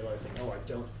realizing, oh, I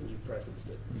don't, and you presenced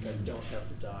it. Like, I don't have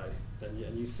to die.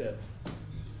 And you said,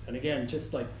 and again,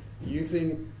 just like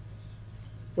using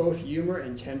both humor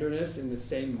and tenderness in the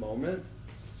same moment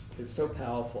is so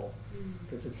powerful,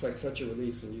 because it's like such a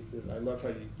release, and I love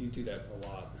how you do that a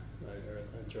lot. I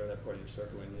enjoy that part of your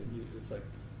circling. It's like,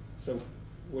 so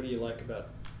what do you like about,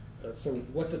 so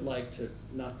what's it like to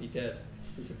not be dead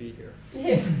and to be here?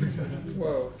 Yeah.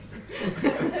 Whoa.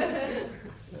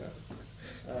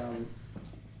 Yeah.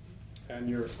 And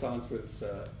your response was,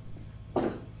 I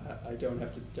don't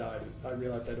have to die. I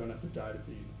realize I don't have to die to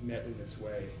be met in this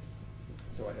way,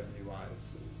 so I have new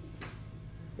eyes.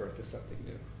 Birth is something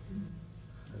new.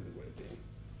 A new way of being.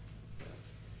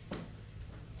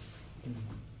 Yeah.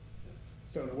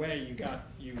 So in a way,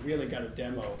 you really got a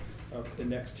demo of the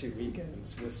next 2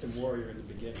 weekends with some warrior in the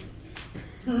beginning.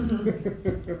 That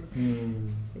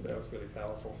was really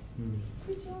powerful.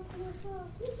 Good job for yourself.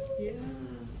 Yeah.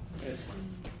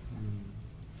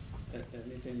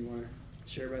 Anything you want to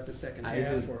share about the second I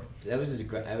half? that was just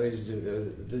great. Like,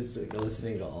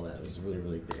 listening to all that was really,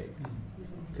 really great.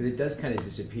 Because it does kind of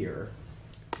disappear,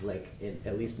 like,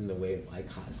 at least in the way I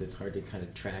caught. So it's hard to kind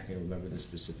of track and remember the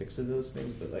specifics of those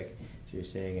things. But like, so you're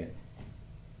saying it,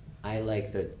 I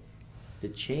like the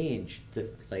change.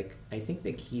 Like, I think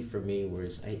the key for me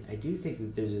was I do think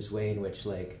that there's this way in which,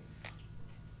 like,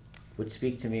 what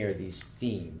speak to me are these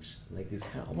themes, like these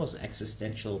kind of almost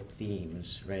existential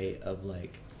themes, right? Of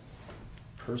like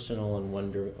personal and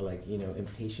wonder, like, you know,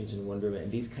 impatience and wonderment,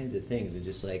 and these kinds of things. It's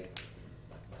just like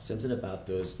something about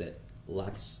those that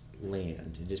lots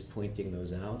land, and just pointing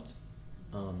those out,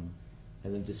 and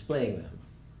then displaying them,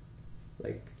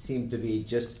 like, seem to be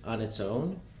just on its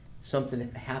own.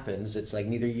 Something happens. It's like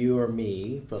neither you or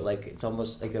me, but like it's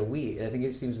almost like a we. I think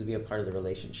it seems to be a part of the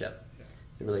relationship.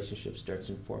 The relationship starts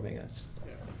informing us.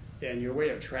 Yeah, and your way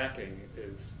of tracking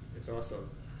is also,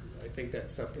 I think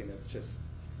that's something that's just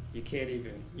you can't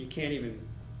even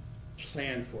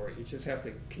plan for it. You just have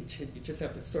to continue. You just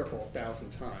have to circle 1,000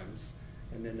 times,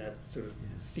 and then that sort of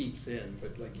seeps in.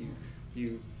 But like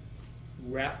you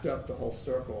wrapped up the whole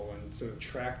circle and sort of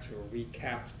tracked or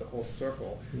recapped the whole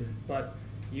circle. Yeah. But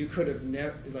you could have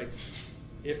never, like,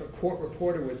 if a court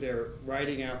reporter was there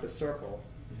writing out the circle,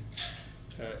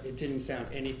 it didn't sound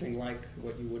anything like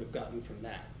what you would have gotten from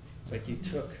that. It's like you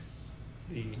took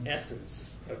the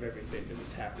essence of everything that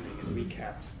was happening and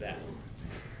recapped that.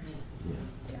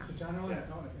 So John, I want to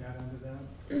add on to that.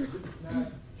 It's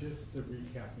not just the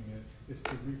recapping it, it's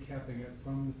the recapping it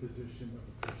from the position of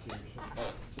appreciation.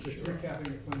 It's recapping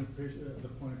it from the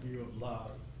point of view of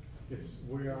love. It's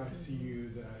where I see you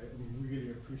that I'm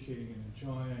really appreciating and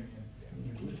enjoying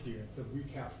and with you. So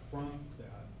recap from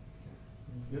that.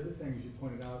 The other things you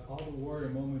pointed out, all the warrior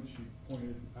moments you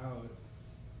pointed out,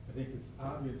 I think it's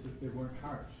obvious that they weren't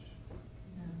harsh.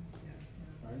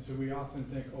 Right? So we often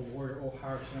think, oh, warrior, oh,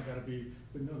 harsh, and I got to be.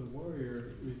 But no, the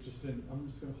warrior is just I'm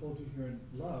just going to hold you here in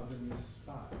love in this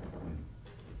spot.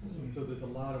 And so there's a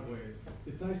lot of ways.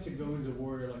 It's nice to go into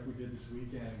warrior like we did this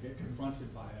weekend and get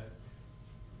confronted by it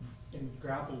and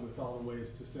grapple with all the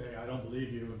ways to say, I don't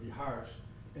believe you, and be harsh,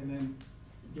 and then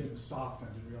get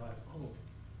softened and realize, oh,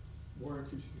 warrior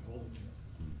keeps me holding you.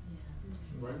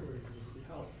 Right where you need to be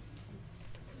held.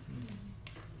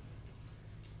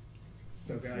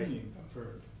 So Guy, seen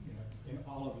for, you know, in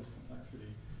all of this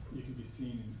complexity, you can be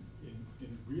seen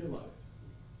in real life,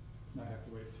 not have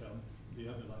to wait till the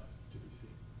other life to be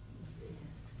seen.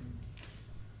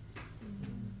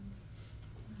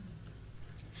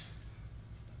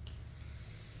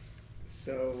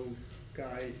 So,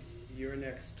 Guy, your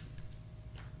next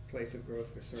place of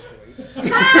growth for circling.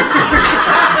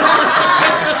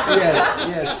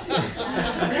 Yes.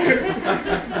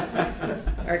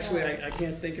 Actually, I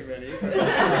can't think of any. But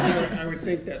I would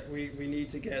think that we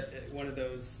need to get one of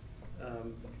those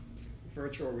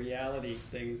virtual reality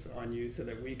things on you so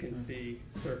that we can see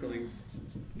circling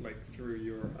like through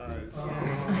your eyes.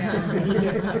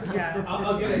 Yeah.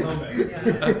 I'll get a helmet.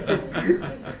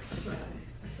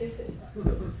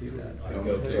 See that. I'll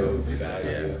go through that.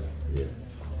 Yeah.